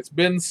idea now. It's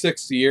been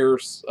 6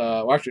 years.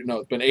 Well, actually, no,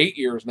 it's been 8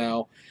 years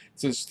now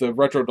since the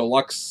Retro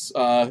Deluxe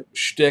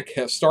shtick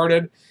has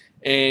started.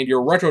 And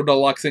you're Retro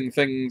Deluxing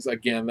things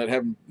again that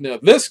have...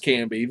 this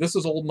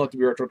is old enough to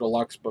be Retro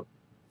Deluxe, but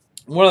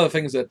one of the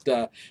things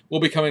that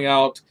will be coming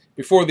out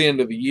before the end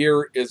of the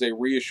year is a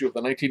reissue of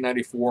the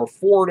 1994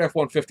 Ford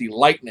F-150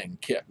 Lightning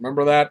kit.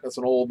 Remember that? That's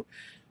an old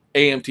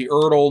AMT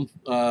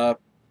Ertl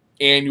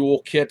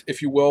annual kit,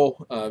 if you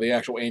will. The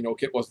actual annual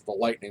kit wasn't the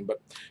Lightning,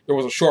 but there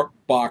was a short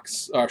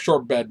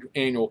bed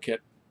annual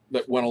kit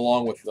that went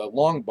along with the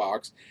long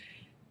box.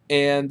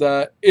 And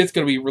it's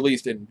going to be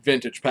released in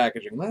vintage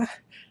packaging.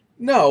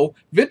 No,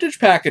 vintage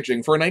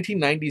packaging for a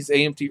 1990s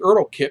AMT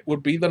Ertl kit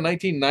would be the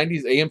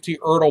 1990s AMT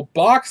Ertl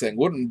boxing.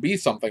 Wouldn't be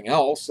something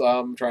else.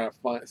 I'm trying to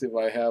see if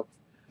I have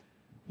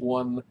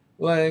one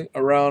laying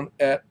around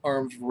at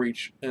arm's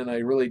reach, and I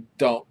really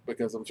don't,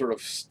 because I'm sort of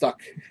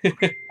stuck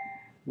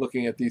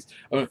looking at these.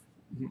 Some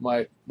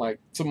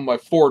of my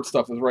Ford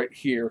stuff is right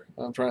here.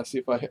 I'm trying to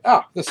see if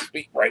this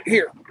is right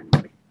here.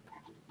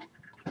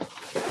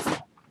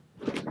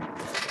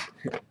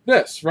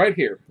 This right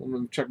here. I'm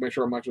going to check, make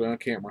sure I'm actually on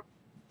camera.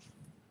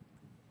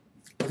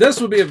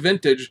 This would be a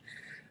vintage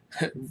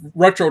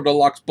Retro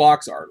Deluxe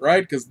box art,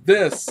 right? Because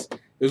this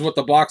is what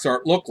the box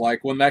art looked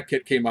like when that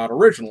kit came out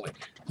originally.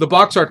 The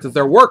box art that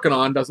they're working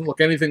on doesn't look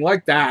anything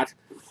like that.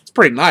 It's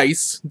pretty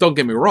nice. Don't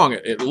get me wrong.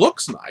 It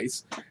looks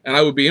nice. And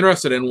I would be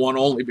interested in one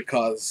only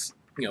because,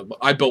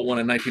 I built one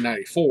in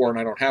 1994 and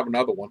I don't have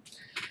another one.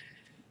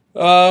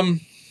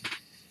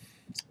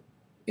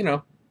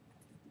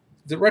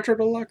 Is it Retro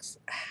Deluxe?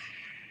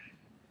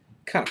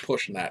 Kind of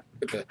pushing that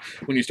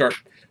when you start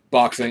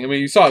boxing. I mean,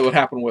 you saw what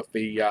happened with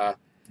the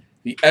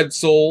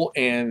Edsel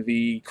and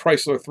the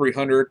Chrysler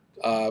 300,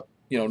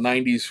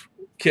 90s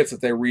kits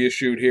that they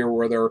reissued here,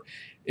 where they're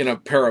in a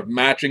pair of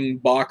matching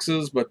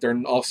boxes, but they're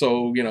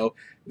also,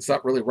 it's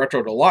not really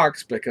Retro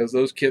Deluxe because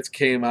those kits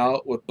came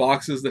out with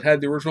boxes that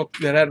had the original,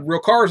 that had real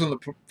cars in the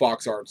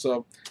box art.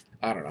 So,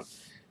 I don't know.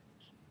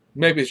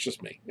 Maybe it's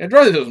just me. It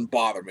really doesn't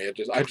bother me. I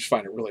just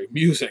find it really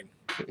amusing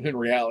in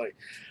reality.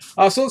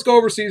 So let's go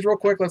overseas real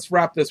quick. Let's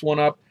wrap this one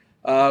up.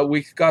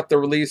 We got the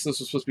release. This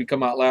was supposed to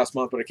come out last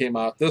month, but it came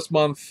out this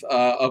month,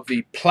 of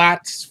the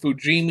Platts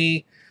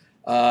Fujimi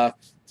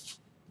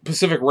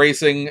Pacific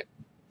Racing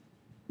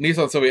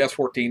Nissan Sylvia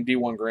S14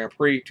 D1 Grand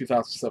Prix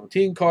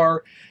 2017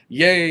 car.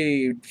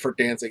 Yay for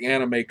dancing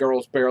anime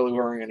girls barely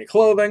wearing any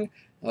clothing.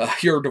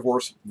 Your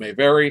divorce may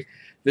vary.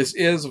 This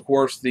is, of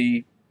course,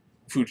 the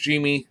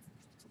Fujimi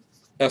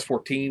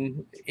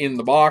S14 in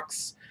the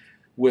box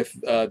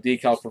with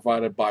decals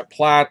provided by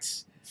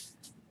Platts.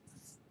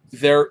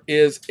 There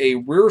is a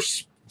rear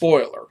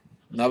spoiler.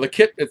 Now, the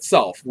kit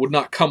itself would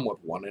not come with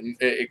one, and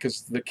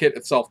because the kit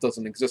itself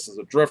doesn't exist as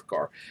a drift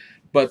car.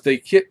 But the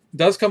kit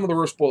does come with a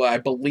rear spoiler. I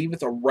believe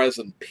it's a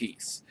resin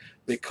piece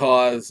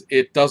because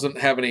it doesn't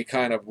have any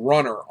kind of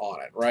runner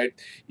on it, right?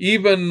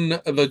 Even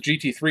the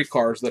GT3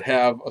 cars that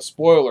have a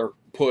spoiler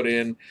put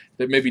in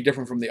that may be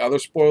different from the other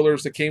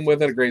spoilers that came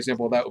with it. A great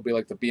example of that would be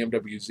like the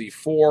BMW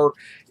Z4.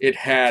 It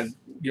had,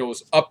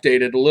 was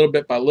updated a little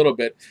bit by little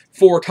bit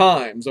 4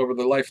 times over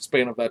the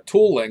lifespan of that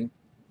tooling.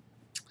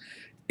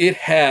 It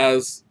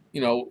has,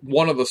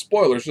 one of the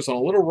spoilers just on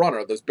a little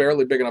runner that's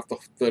barely big enough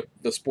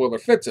the spoiler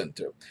fits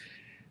into.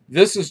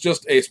 This is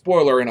just a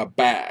spoiler in a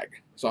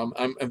bag. So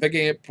I'm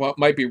thinking it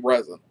might be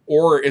resin,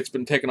 or it's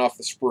been taken off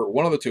the sprue,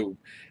 one of the two.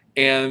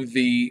 And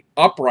the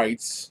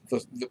uprights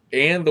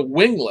and the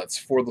winglets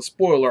for the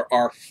spoiler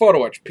are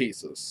photo etch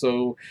pieces.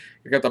 So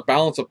you got the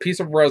balance of piece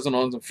of resin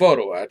on some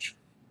photo etch,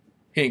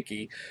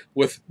 hinky,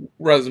 with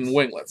resin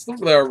winglets.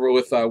 There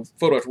with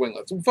photo etch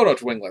winglets. Photo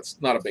etch winglets,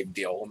 not a big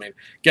deal. I mean,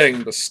 getting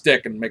them to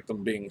stick and make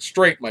them being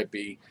straight might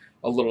be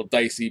a little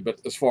dicey, but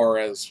as far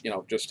as,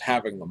 just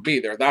having them be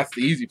there, that's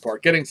the easy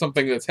part. Getting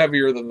something that's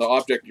heavier than the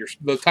object,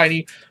 the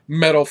tiny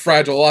metal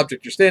fragile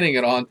object you're standing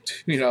it on,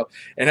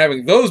 and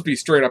having those be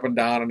straight up and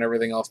down and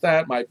everything else,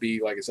 that might be,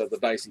 like I said, the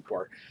dicey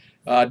part.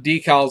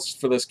 Decals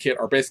for this kit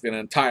are basically an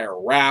entire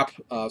wrap,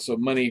 so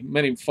many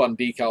fun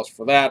decals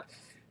for that.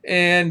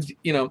 And,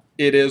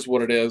 it is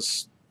what it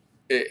is.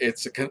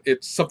 It's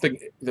something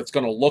that's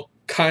going to look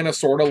kind of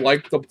sort of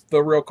like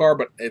the real car,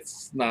 but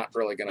it's not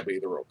really going to be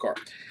the real car.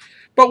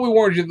 But we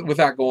warned you with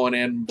that going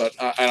in, but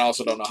I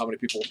also don't know how many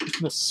people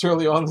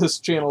necessarily on this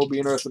channel will be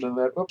interested in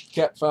that. Oh,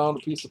 cat found a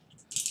piece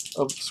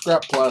of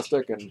scrap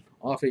plastic, and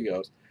off he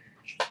goes.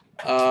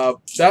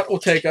 That will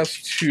take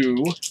us to,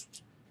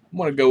 I'm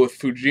going to go with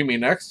Fujimi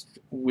next.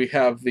 We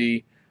have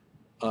the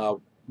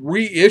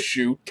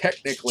reissue,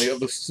 technically, of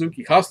the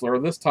Suzuki Hustler,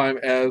 this time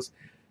as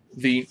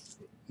the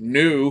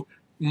new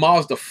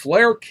Mazda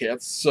Flare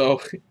kits.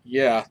 So,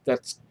 yeah,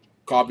 that's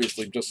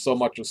obviously just so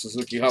much of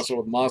Suzuki Hustler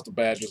with Mazda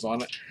badges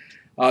on it.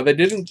 They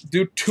didn't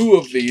do 2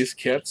 of these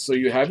kits, so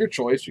you have your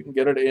choice. You can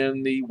get it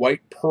in the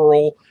white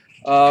pearl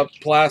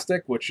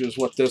plastic, which is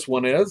what this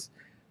one is.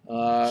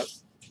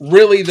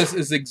 Really, this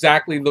is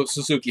exactly the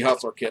Suzuki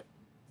Hustler kit.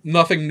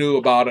 Nothing new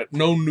about it.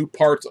 No new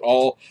parts at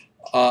all,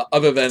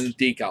 other than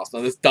decals.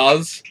 Now, this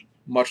does,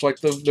 much like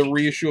the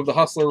reissue of the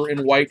Hustler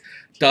in white,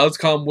 does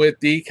come with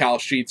decal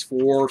sheets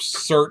for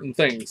certain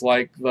things,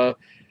 like the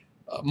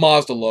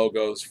Mazda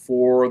logos,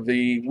 for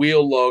the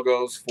wheel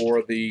logos,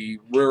 for the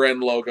rear end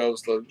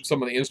logos,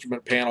 some of the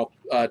instrument panel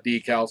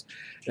decals.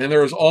 And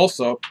there is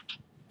also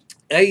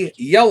a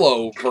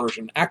yellow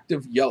version,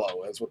 active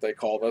yellow is what they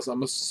call this.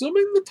 I'm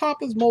assuming the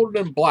top is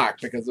molded in black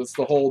because it's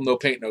the whole no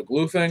paint, no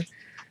glue thing.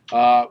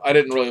 I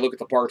didn't really look at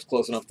the parts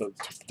close enough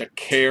to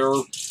care,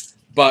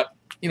 but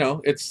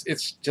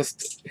it's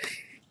just,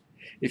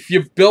 if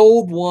you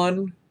build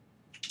one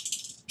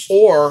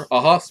or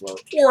a Hustler,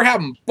 or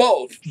have them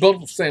both built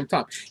at the same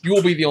time, you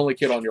will be the only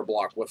kid on your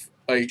block with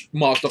a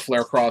Mazda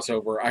Flare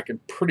crossover. I can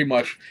pretty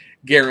much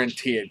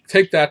guarantee it.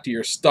 Take that to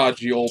your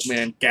stodgy old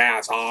man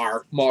gas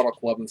R model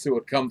club and see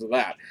what comes of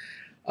that.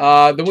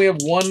 Then we have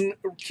one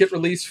kit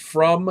release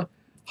from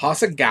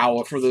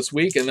Hasegawa for this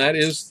week, and that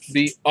is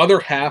the other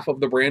half of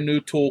the brand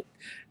new tool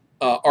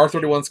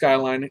R31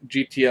 Skyline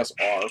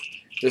GTS-R.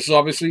 This is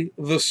obviously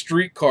the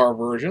street car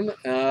version.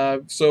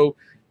 So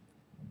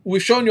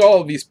we've shown you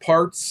all of these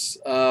parts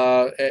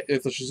at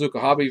the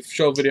Shizuka Hobby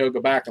show video. Go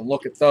back and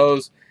look at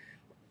those.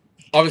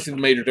 Obviously,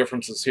 the major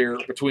differences here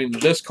between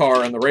this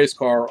car and the race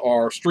car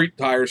are street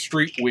tires,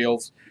 street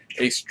wheels,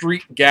 a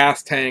street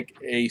gas tank,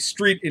 a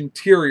street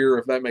interior,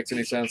 if that makes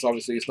any sense.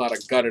 Obviously, it's not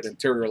a gutted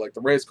interior like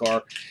the race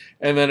car.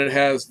 And then it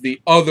has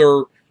the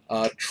other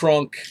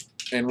trunk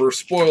and rear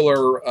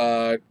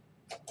spoiler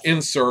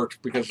insert,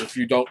 because if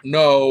you don't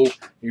know,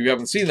 if you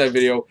haven't seen that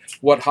video,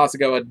 what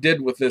Hasegawa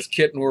did with this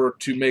kit in order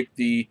to make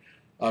the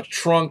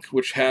trunk,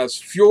 which has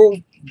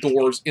fuel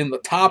doors in the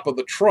top of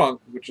the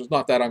trunk, which is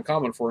not that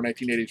uncommon for a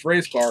 1980s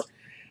race car,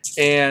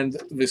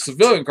 and the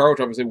civilian car, which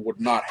obviously would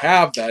not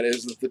have that,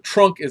 is that the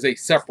trunk is a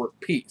separate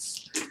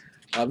piece.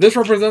 This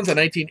represents a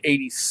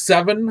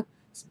 1987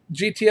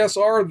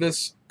 GTS-R.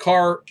 This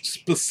car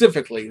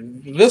specifically,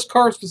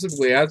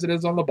 as it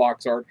is on the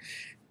box art,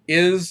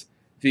 is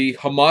the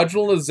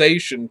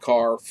homogenization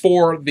car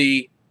for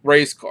the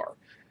race car.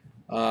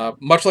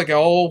 Much like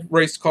all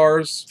race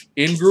cars,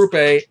 in Group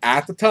A,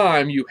 at the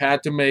time, you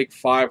had to make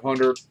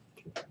 500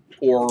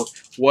 or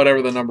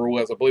whatever the number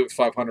was. I believe it's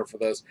 500 for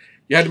this.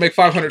 You had to make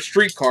 500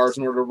 street cars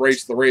in order to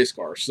race the race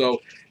cars. So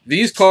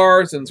these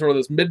cars in sort of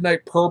this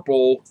midnight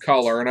purple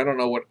color, and I don't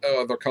know what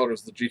other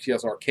colors the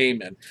GTS-R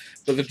came in,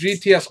 but the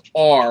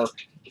GTS-R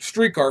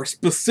street car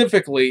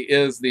specifically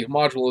is the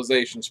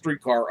homogenization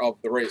street car of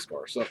the race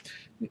car. So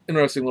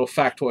interesting little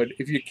factoid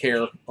if you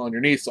care on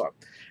your Nissan.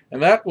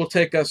 And that will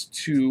take us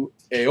to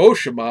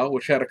Aoshima,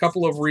 which had a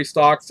couple of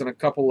restocks and a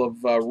couple of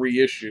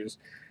reissues.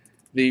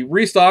 The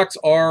restocks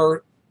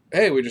are,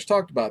 hey, we just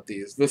talked about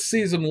these. The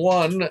Season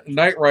 1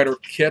 Knight Rider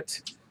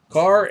kit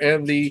car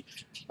and the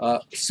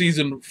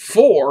Season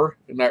 4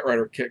 Knight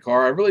Rider kit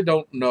car. I really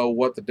don't know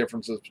what the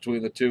difference is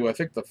between the two. I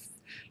think the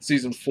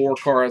Season 4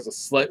 car has a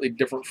slightly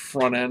different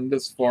front end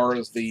as far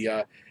as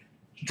the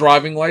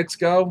driving lights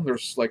go.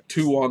 There's like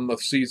 2 on the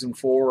Season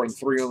 4 and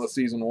 3 on the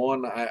Season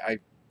 1.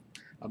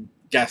 I'm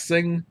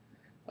guessing.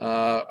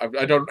 I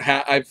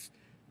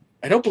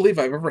don't believe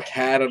I've ever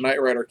had a Knight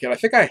Rider kit. I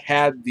think I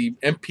had the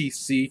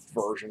MPC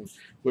version,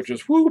 which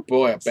is, whoo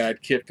boy, a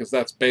bad kit because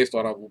that's based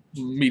on a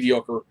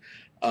mediocre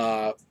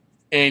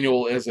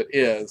annual as it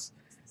is.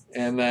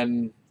 And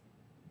then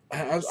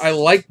I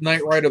like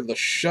Knight Rider the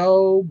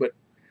show, but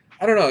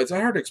I don't know. It's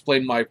hard to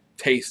explain my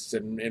tastes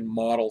in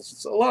models.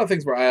 It's a lot of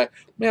things where I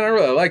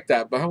really like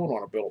that, but I wouldn't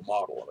want to build a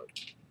model of it.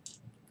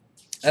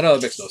 I know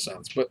that makes no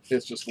sense, but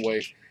it's just the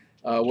way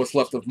what's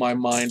left of my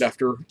mind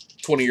after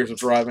 20 years of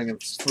driving and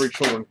 3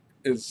 children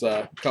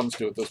comes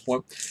to at this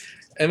point.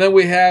 And then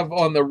we have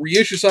on the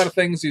reissue side of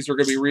things, these are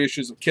going to be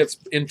reissues of kits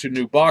into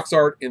new box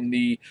art. In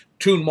the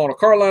tuned model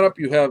car lineup,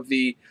 you have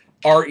the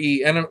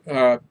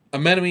Amemia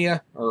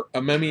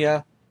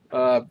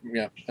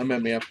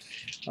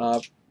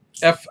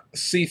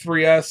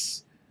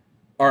FC3S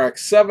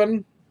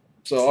RX-7.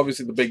 So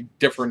obviously the big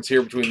difference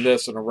here between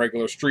this and a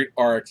regular street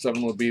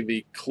RX-7 would be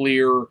the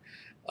clear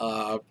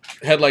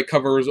headlight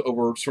covers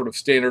over sort of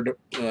standard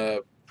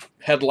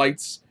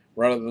headlights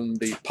rather than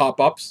the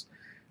pop-ups.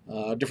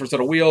 Different set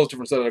of wheels,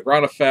 different set of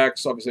ground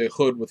effects, obviously a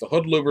hood with the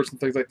hood louvers and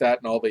things like that,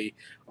 and all the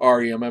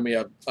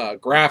REMMEA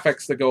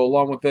graphics that go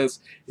along with this.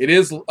 It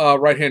is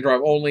right-hand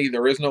drive only.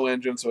 There is no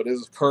engine, so it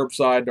is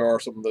curbside. There are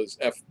some of those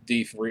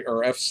FD3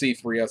 or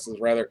FC3Ss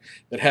rather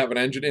that have an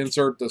engine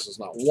insert. This is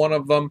not one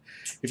of them.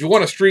 If you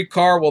want a street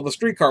car, well, the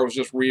street car was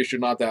just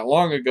reissued not that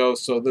long ago,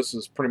 so this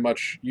is pretty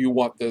much you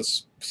want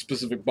this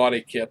specific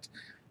body kit.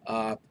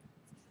 I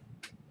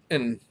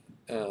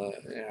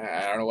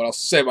don't know what else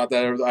to say about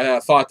that. I had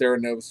a thought there,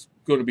 and it was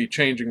going to be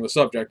changing the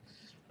subject.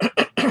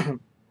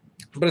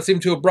 But it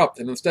seemed too abrupt,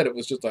 and instead it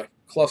was just a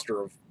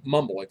cluster of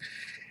mumbling.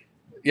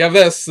 You have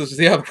this. This is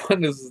the other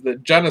one. This is the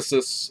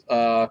Genesis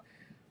R30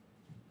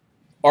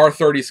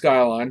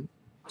 Skyline.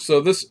 So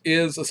this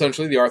is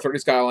essentially the R30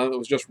 Skyline that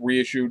was just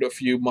reissued a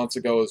few months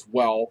ago as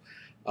well.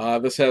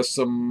 This has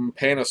some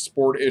Pana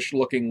Sport-ish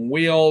looking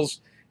wheels,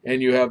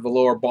 and you have the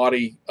lower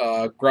body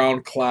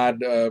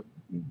ground-clad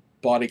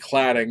body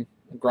cladding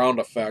ground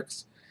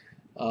effects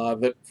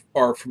that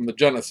are from the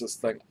Genesis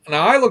thing.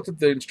 Now, I looked at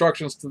the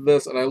instructions to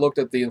this, and I looked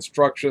at the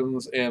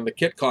instructions and the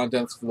kit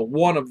contents for the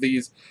one of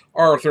these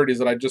R30s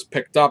that I just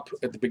picked up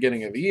at the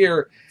beginning of the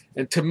year,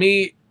 and to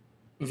me,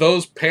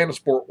 those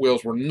Panasport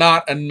wheels were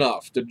not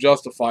enough to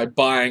justify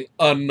buying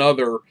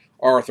another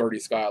R30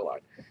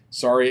 Skyline.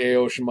 Sorry,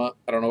 Aoshima,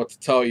 I don't know what to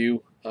tell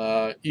you.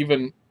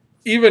 Even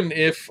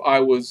if I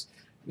was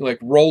like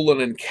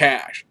rolling in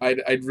cash, I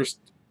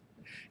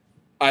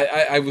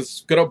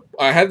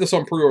had this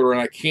on pre-order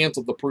and I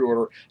canceled the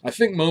pre-order. I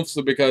think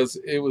mostly because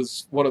it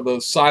was one of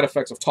those side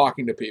effects of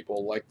talking to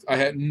people. Like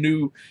I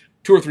knew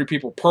 2 or 3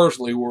 people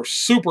personally who were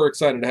super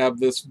excited to have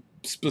this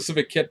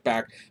specific kit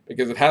back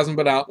because it hasn't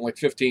been out in like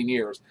 15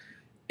 years.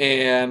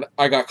 And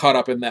I got caught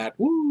up in that.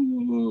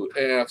 Woo!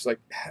 And I was like,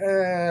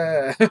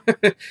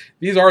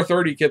 these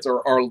R30 kits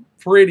are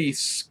pretty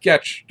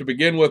sketch to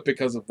begin with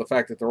because of the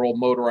fact that they're old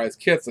motorized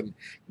kits. And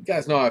you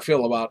guys know how I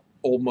feel about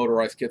old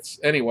motorized kits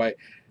anyway. I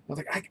was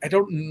like, I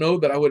don't know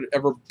that I would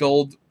ever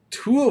build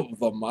 2 of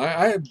them.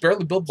 I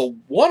barely built the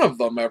one of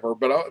them ever,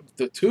 but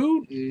the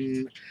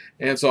 2?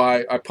 And so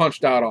I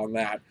punched out on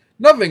that.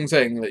 Nothing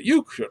saying that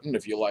you shouldn't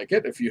if you like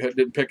it, if you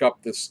didn't pick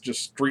up this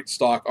just street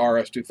stock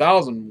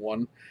RS2000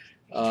 one.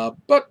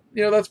 But,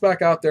 you know, that's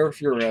back out there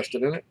if you're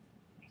interested in it.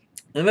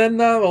 And then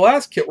the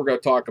last kit we're going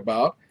to talk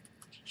about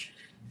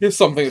is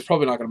something that's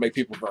probably not going to make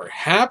people very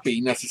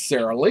happy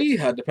necessarily,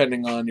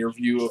 depending on your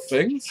view of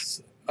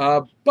things.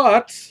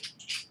 But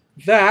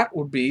that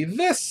would be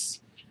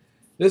this.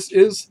 This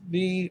is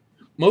the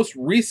most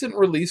recent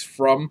release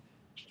from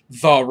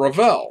the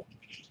Revell.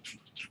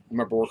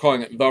 Remember, we're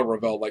calling it the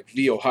Revell, like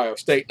the Ohio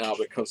State now,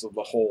 because of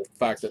the whole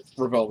fact that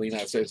Revell in the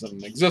United States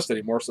doesn't exist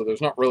anymore, so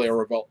there's not really a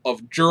Revell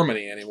of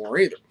Germany anymore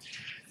either.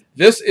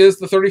 This is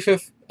the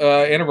 35th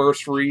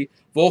anniversary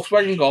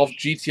Volkswagen Golf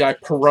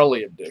GTI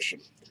Pirelli Edition.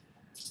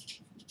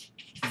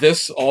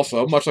 This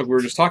also, much like we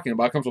were just talking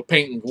about, comes with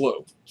paint and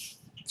glue.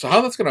 So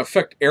how that's going to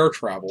affect air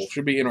travel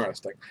should be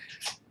interesting.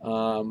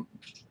 I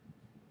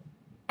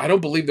I don't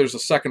believe there's a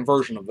second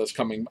version of this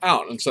coming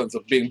out in the sense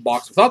of being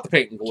boxed without the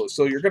paint and glue.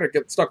 So you're going to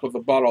get stuck with a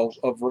bottle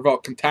of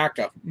Revell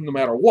Kantaka no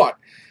matter what.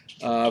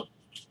 The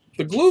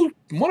glue,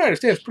 from what I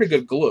understand, is pretty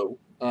good glue.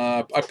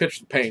 I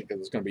pitched the paint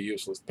because it's going to be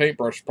useless. The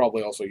paintbrush is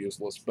probably also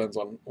useless. Depends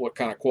on what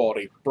kind of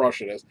quality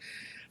brush it is.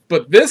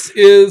 But this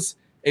is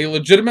a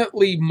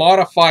legitimately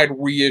modified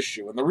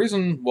reissue. And the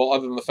reason, well,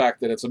 other than the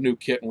fact that it's a new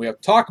kit and we have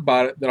to talk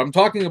about it, that I'm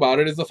talking about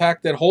it is the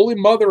fact that, Holy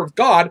Mother of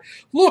God,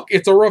 look,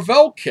 it's a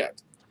Revell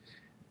kit.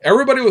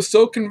 Everybody was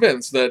so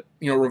convinced that,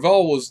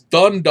 Revell was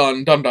done,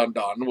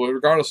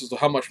 regardless of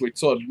how much we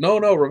sold. No,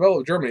 Revell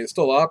of Germany is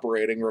still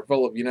operating.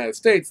 Revell of the United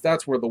States,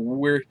 that's where the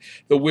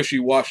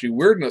wishy-washy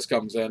weirdness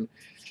comes in.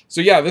 So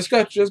yeah, this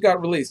just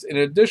got released. In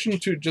addition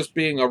to just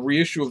being a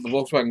reissue of the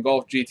Volkswagen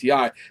Golf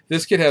GTI,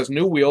 this kit has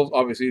new wheels.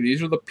 Obviously,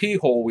 these are the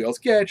P-hole wheels.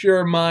 Get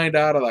your mind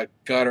out of the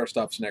gutter,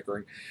 stop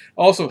snickering.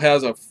 Also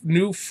has a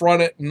new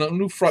front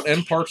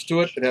end parts to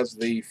it. It has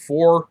the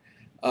 4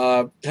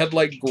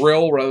 headlight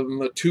grille rather than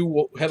the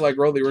 2 headlight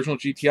grille the original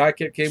GTI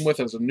kit came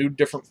with. It has a new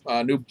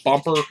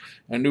bumper,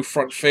 a new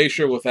front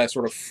fascia with that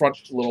sort of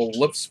front little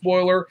lip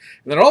spoiler,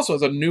 and then it also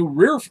has a new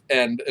rear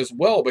end as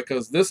well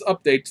because this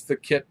updates the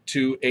kit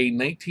to a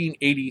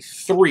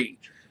 1983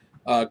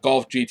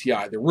 Golf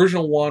GTI. The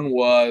original one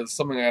was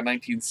something like a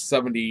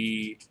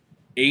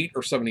 1978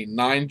 or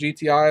 79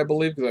 GTI, I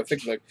believe, because I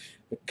think the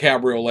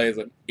cabriolet is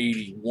an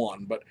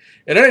 81. But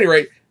at any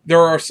rate, there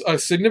are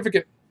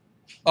significant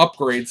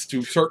upgrades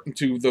to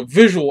the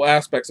visual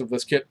aspects of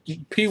this kit,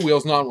 P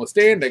wheels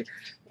notwithstanding,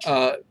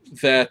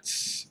 that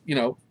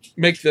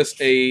make this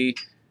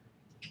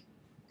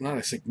not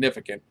a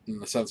significant in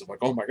the sense of like,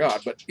 oh my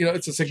god, but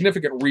it's a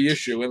significant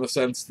reissue in the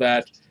sense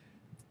that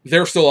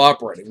they're still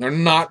operating. They're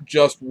not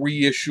just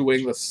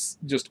reissuing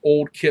just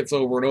old kits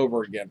over and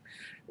over again,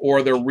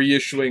 or they're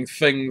reissuing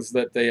things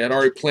that they had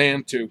already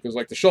planned to, because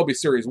like the Shelby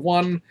Series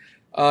 1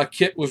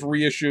 kit was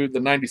reissued, the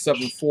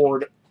 97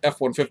 Ford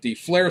F-150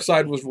 flare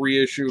side was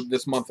reissued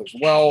this month as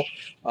well.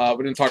 We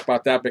didn't talk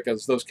about that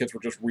because those kits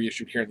were just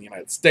reissued here in the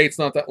United States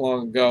not that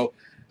long ago.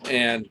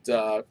 And,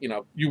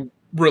 you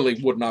really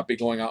would not be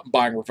going out and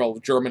buying Revell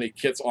of Germany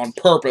kits on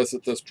purpose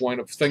at this point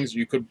of things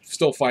you could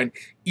still find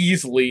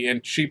easily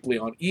and cheaply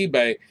on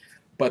eBay.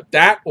 But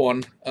that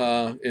one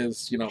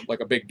is, like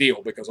a big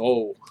deal because,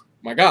 oh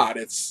my God,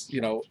 it's,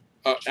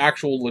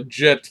 actual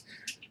legit,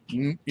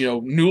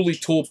 newly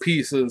tooled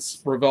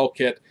pieces Revell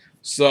kit.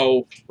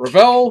 So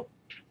Revell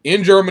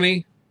in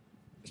Germany,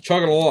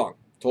 chugging along.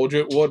 Told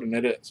you it would, and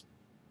it is.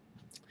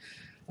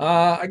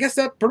 I guess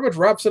that pretty much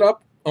wraps it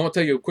up. I want to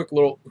tell you a quick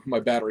little, my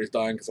battery's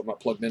dying because I'm not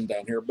plugged in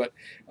down here, but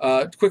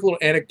quick little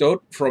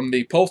anecdote from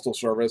the Postal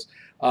Service.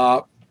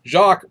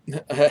 Jacques,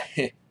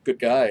 good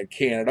guy in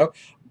Canada,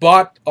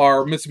 bought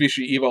our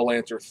Mitsubishi Evo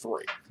Lancer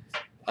 3.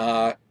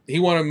 He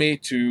wanted me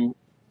to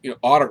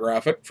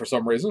autograph it for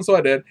some reason, so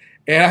I did,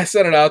 and I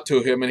sent it out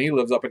to him, and he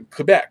lives up in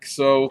Quebec,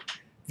 so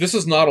this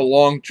is not a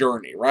long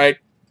journey, right?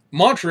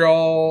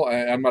 Montreal,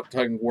 I'm not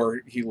telling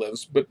where he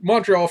lives, but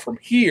Montreal from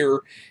here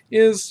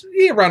is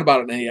around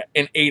about an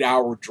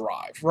 8-hour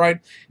drive, right?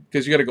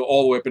 Because you got to go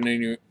all the way up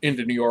into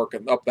New York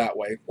and up that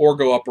way, or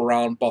go up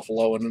around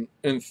Buffalo and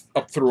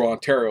up through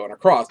Ontario and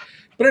across.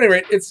 But at any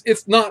rate,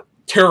 it's not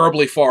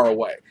terribly far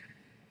away.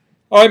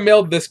 I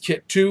mailed this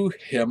kit to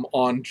him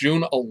on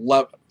June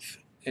 11th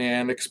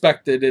and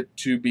expected it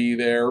to be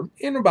there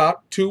in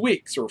about 2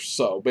 weeks or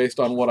so, based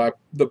on what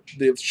the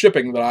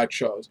shipping that I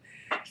chose.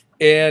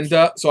 And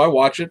so I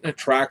watch it, and it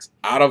tracks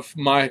out of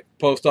my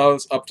post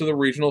office up to the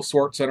regional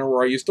sort center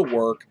where I used to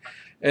work,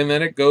 and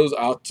then it goes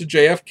out to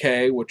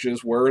JFK, which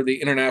is where the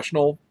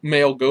international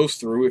mail goes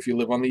through if you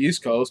live on the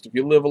East Coast. If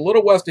you live a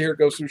little west of here, it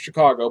goes through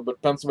Chicago,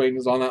 but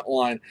Pennsylvania's on that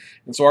line,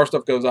 and so our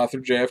stuff goes out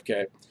through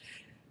JFK.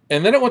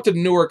 And then it went to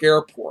Newark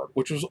Airport,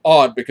 which was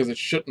odd because it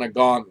shouldn't have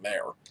gone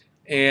there.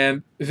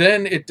 And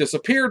then it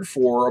disappeared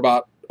for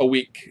about a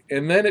week,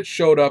 and then it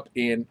showed up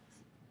in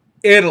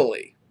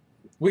Italy.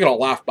 We're going to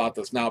laugh about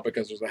this now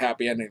because there's a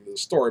happy ending to the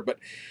story. But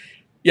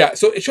yeah,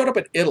 so it showed up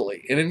in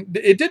Italy. And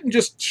it didn't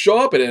just show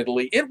up in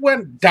Italy. It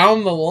went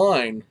down the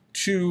line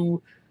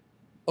to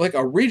like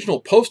a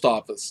regional post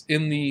office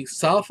in the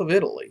south of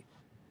Italy.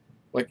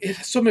 Like, it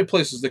has so many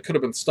places that could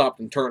have been stopped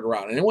and turned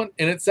around. And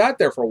it sat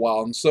there for a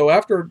while. And so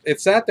after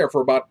it sat there for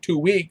about 2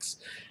 weeks,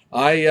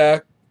 I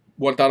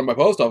went down to my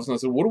post office and I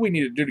said, what do we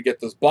need to do to get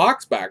this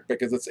box back?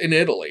 Because it's in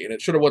Italy and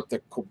it should have went to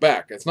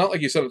Quebec. It's not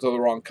like you sent it to the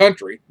wrong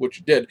country, which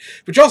you did,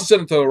 but you also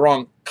sent it to the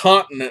wrong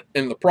continent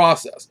in the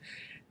process.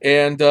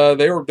 And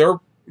their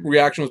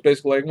reaction was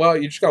basically like, well,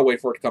 you just got to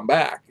wait for it to come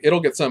back.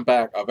 It'll get sent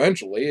back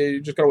eventually.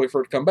 You just got to wait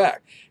for it to come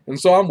back. And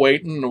so I'm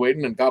waiting,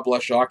 and God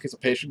bless Jacques, he's a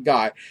patient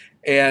guy.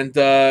 And,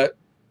 I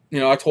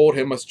told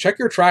him, let's check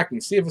your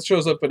tracking, see if it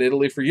shows up in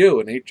Italy for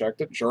you. And he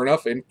checked it. And sure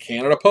enough, in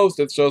Canada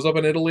Post, it shows up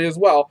in Italy as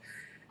well.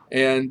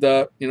 And,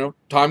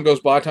 time goes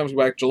by,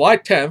 July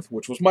 10th,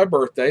 which was my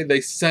birthday, they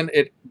sent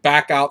it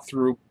back out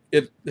through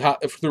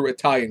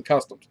Italian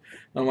customs.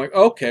 And I'm like,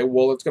 okay,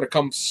 well, it's going to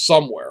come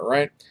somewhere,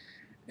 right?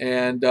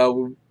 And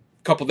a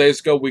couple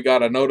days ago, we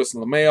got a notice in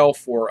the mail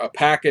for a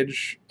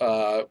package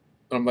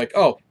And I'm like,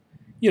 oh,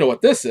 you know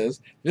what this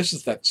is? This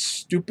is that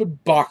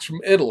stupid box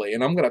from Italy,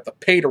 and I'm going to have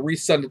to pay to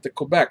resend it to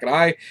Quebec. And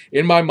I,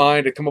 in my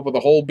mind, had come up with a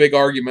whole big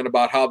argument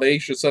about how they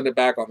should send it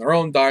back on their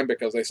own dime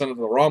because they sent it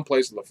to the wrong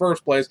place in the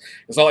first place.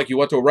 It's not like you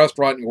went to a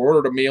restaurant and you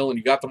ordered a meal and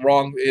you got the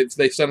wrong,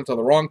 they sent it to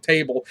the wrong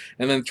table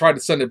and then tried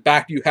to send it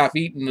back to you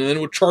half-eaten, and then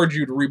it would charge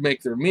you to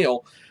remake their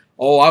meal.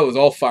 Oh, I was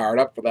all fired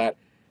up for that.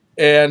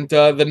 And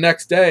the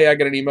next day, I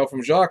get an email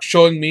from Jacques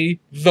showing me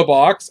the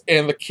box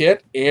and the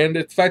kit, and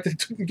the fact that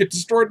it didn't get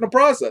destroyed in the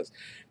process.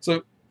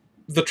 So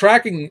the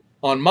tracking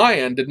on my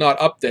end did not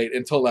update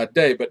until that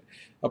day, but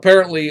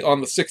apparently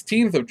on the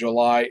 16th of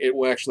July, it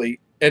actually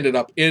ended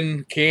up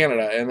in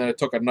Canada, and then it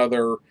took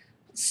another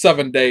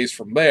 7 days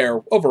from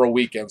there, over a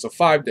weekend, so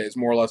 5 days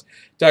more or less,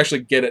 to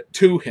actually get it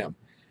to him.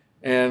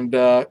 And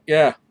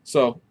yeah,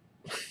 so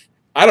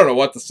I don't know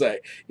what to say.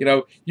 You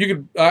know, you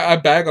could I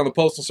bag on the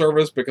Postal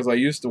Service because I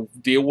used to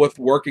deal with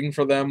working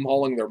for them,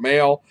 hauling their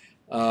mail,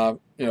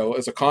 you know,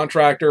 as a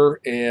contractor,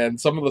 and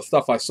some of the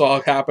stuff I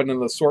saw happen in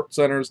the sort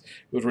centers,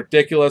 it was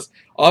ridiculous.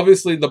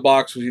 Obviously, the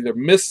box was either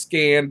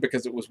mis-scanned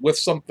because it was with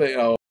something.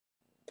 Oh.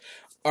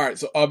 All right,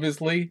 so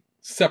obviously,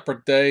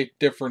 separate day,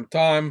 different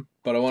time,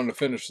 but I wanted to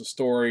finish the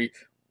story.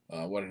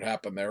 What had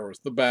happened there was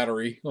the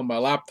battery on my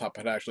laptop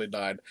had actually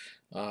died.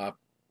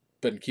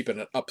 Been keeping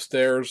it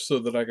upstairs so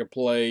that I could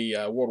play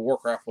World of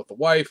Warcraft with the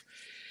wife,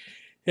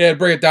 and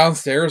bring it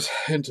downstairs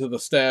into the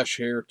stash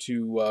here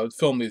to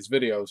film these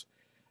videos.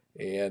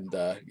 And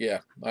yeah,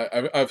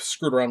 I've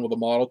screwed around with the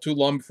model too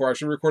long before I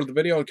should record the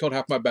video and killed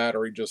half my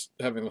battery just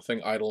having the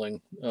thing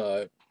idling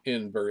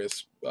in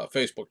various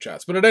Facebook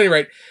chats. But at any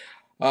rate,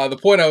 the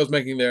point I was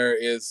making there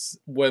is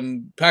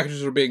when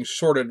packages are being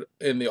sorted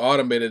in the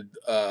automated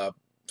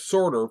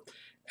sorter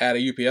at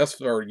a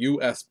UPS or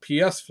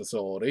USPS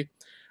facility,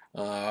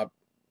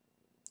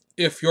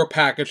 if your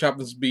package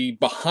happens to be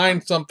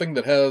behind something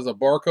that has a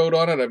barcode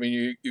on it, I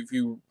mean, if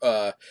you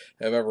have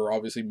ever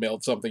obviously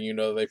mailed something, you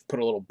know they've put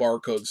a little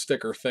barcode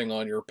sticker thing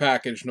on your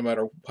package, no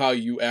matter how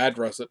you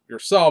address it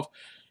yourself.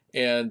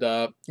 And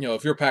you know,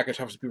 if your package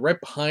happens to be right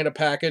behind a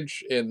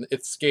package and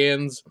it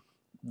scans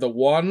the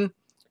one,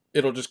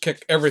 it'll just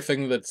kick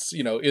everything that's,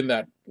 you know, in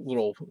that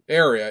little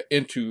area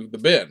into the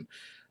bin.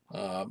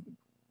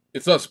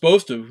 It's not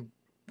supposed to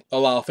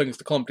allow things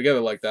to clump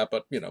together like that,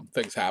 but, you know,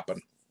 things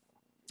happen.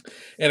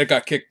 And it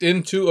got kicked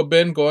into a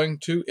bin going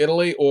to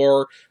Italy,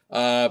 or,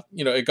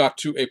 you know, it got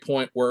to a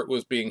point where it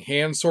was being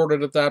hand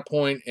sorted at that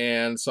point,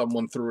 and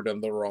someone threw it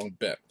in the wrong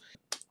bin.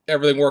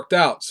 Everything worked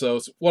out, so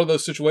it's one of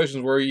those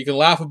situations where you can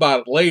laugh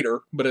about it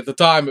later, but at the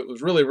time it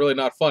was really, really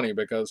not funny,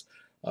 because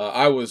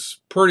I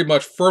was pretty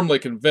much firmly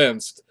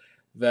convinced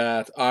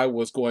that I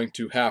was going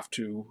to have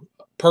to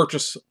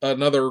purchase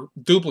another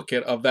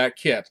duplicate of that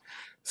kit,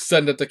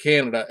 send it to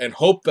Canada, and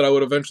hope that I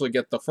would eventually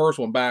get the first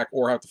one back,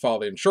 or have to file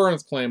the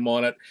insurance claim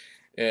on it,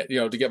 you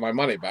know, to get my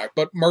money back.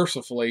 But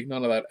mercifully,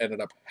 none of that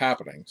ended up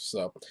happening.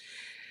 So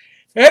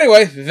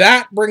anyway,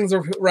 that brings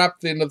a wrap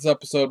to the end of this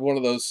episode. One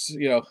of those,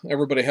 you know,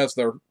 everybody has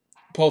their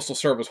Postal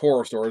Service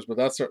horror stories, but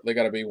that's certainly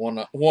got to be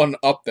one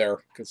up there,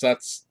 because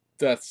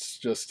that's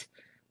just,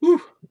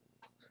 whew.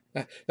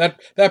 That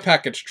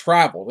package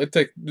traveled. It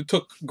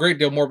took a great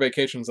deal more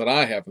vacations than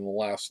I have in the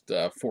last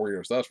 4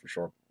 years, that's for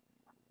sure.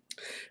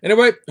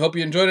 Anyway, hope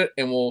you enjoyed it,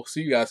 and we'll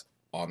see you guys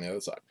on the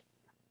other side.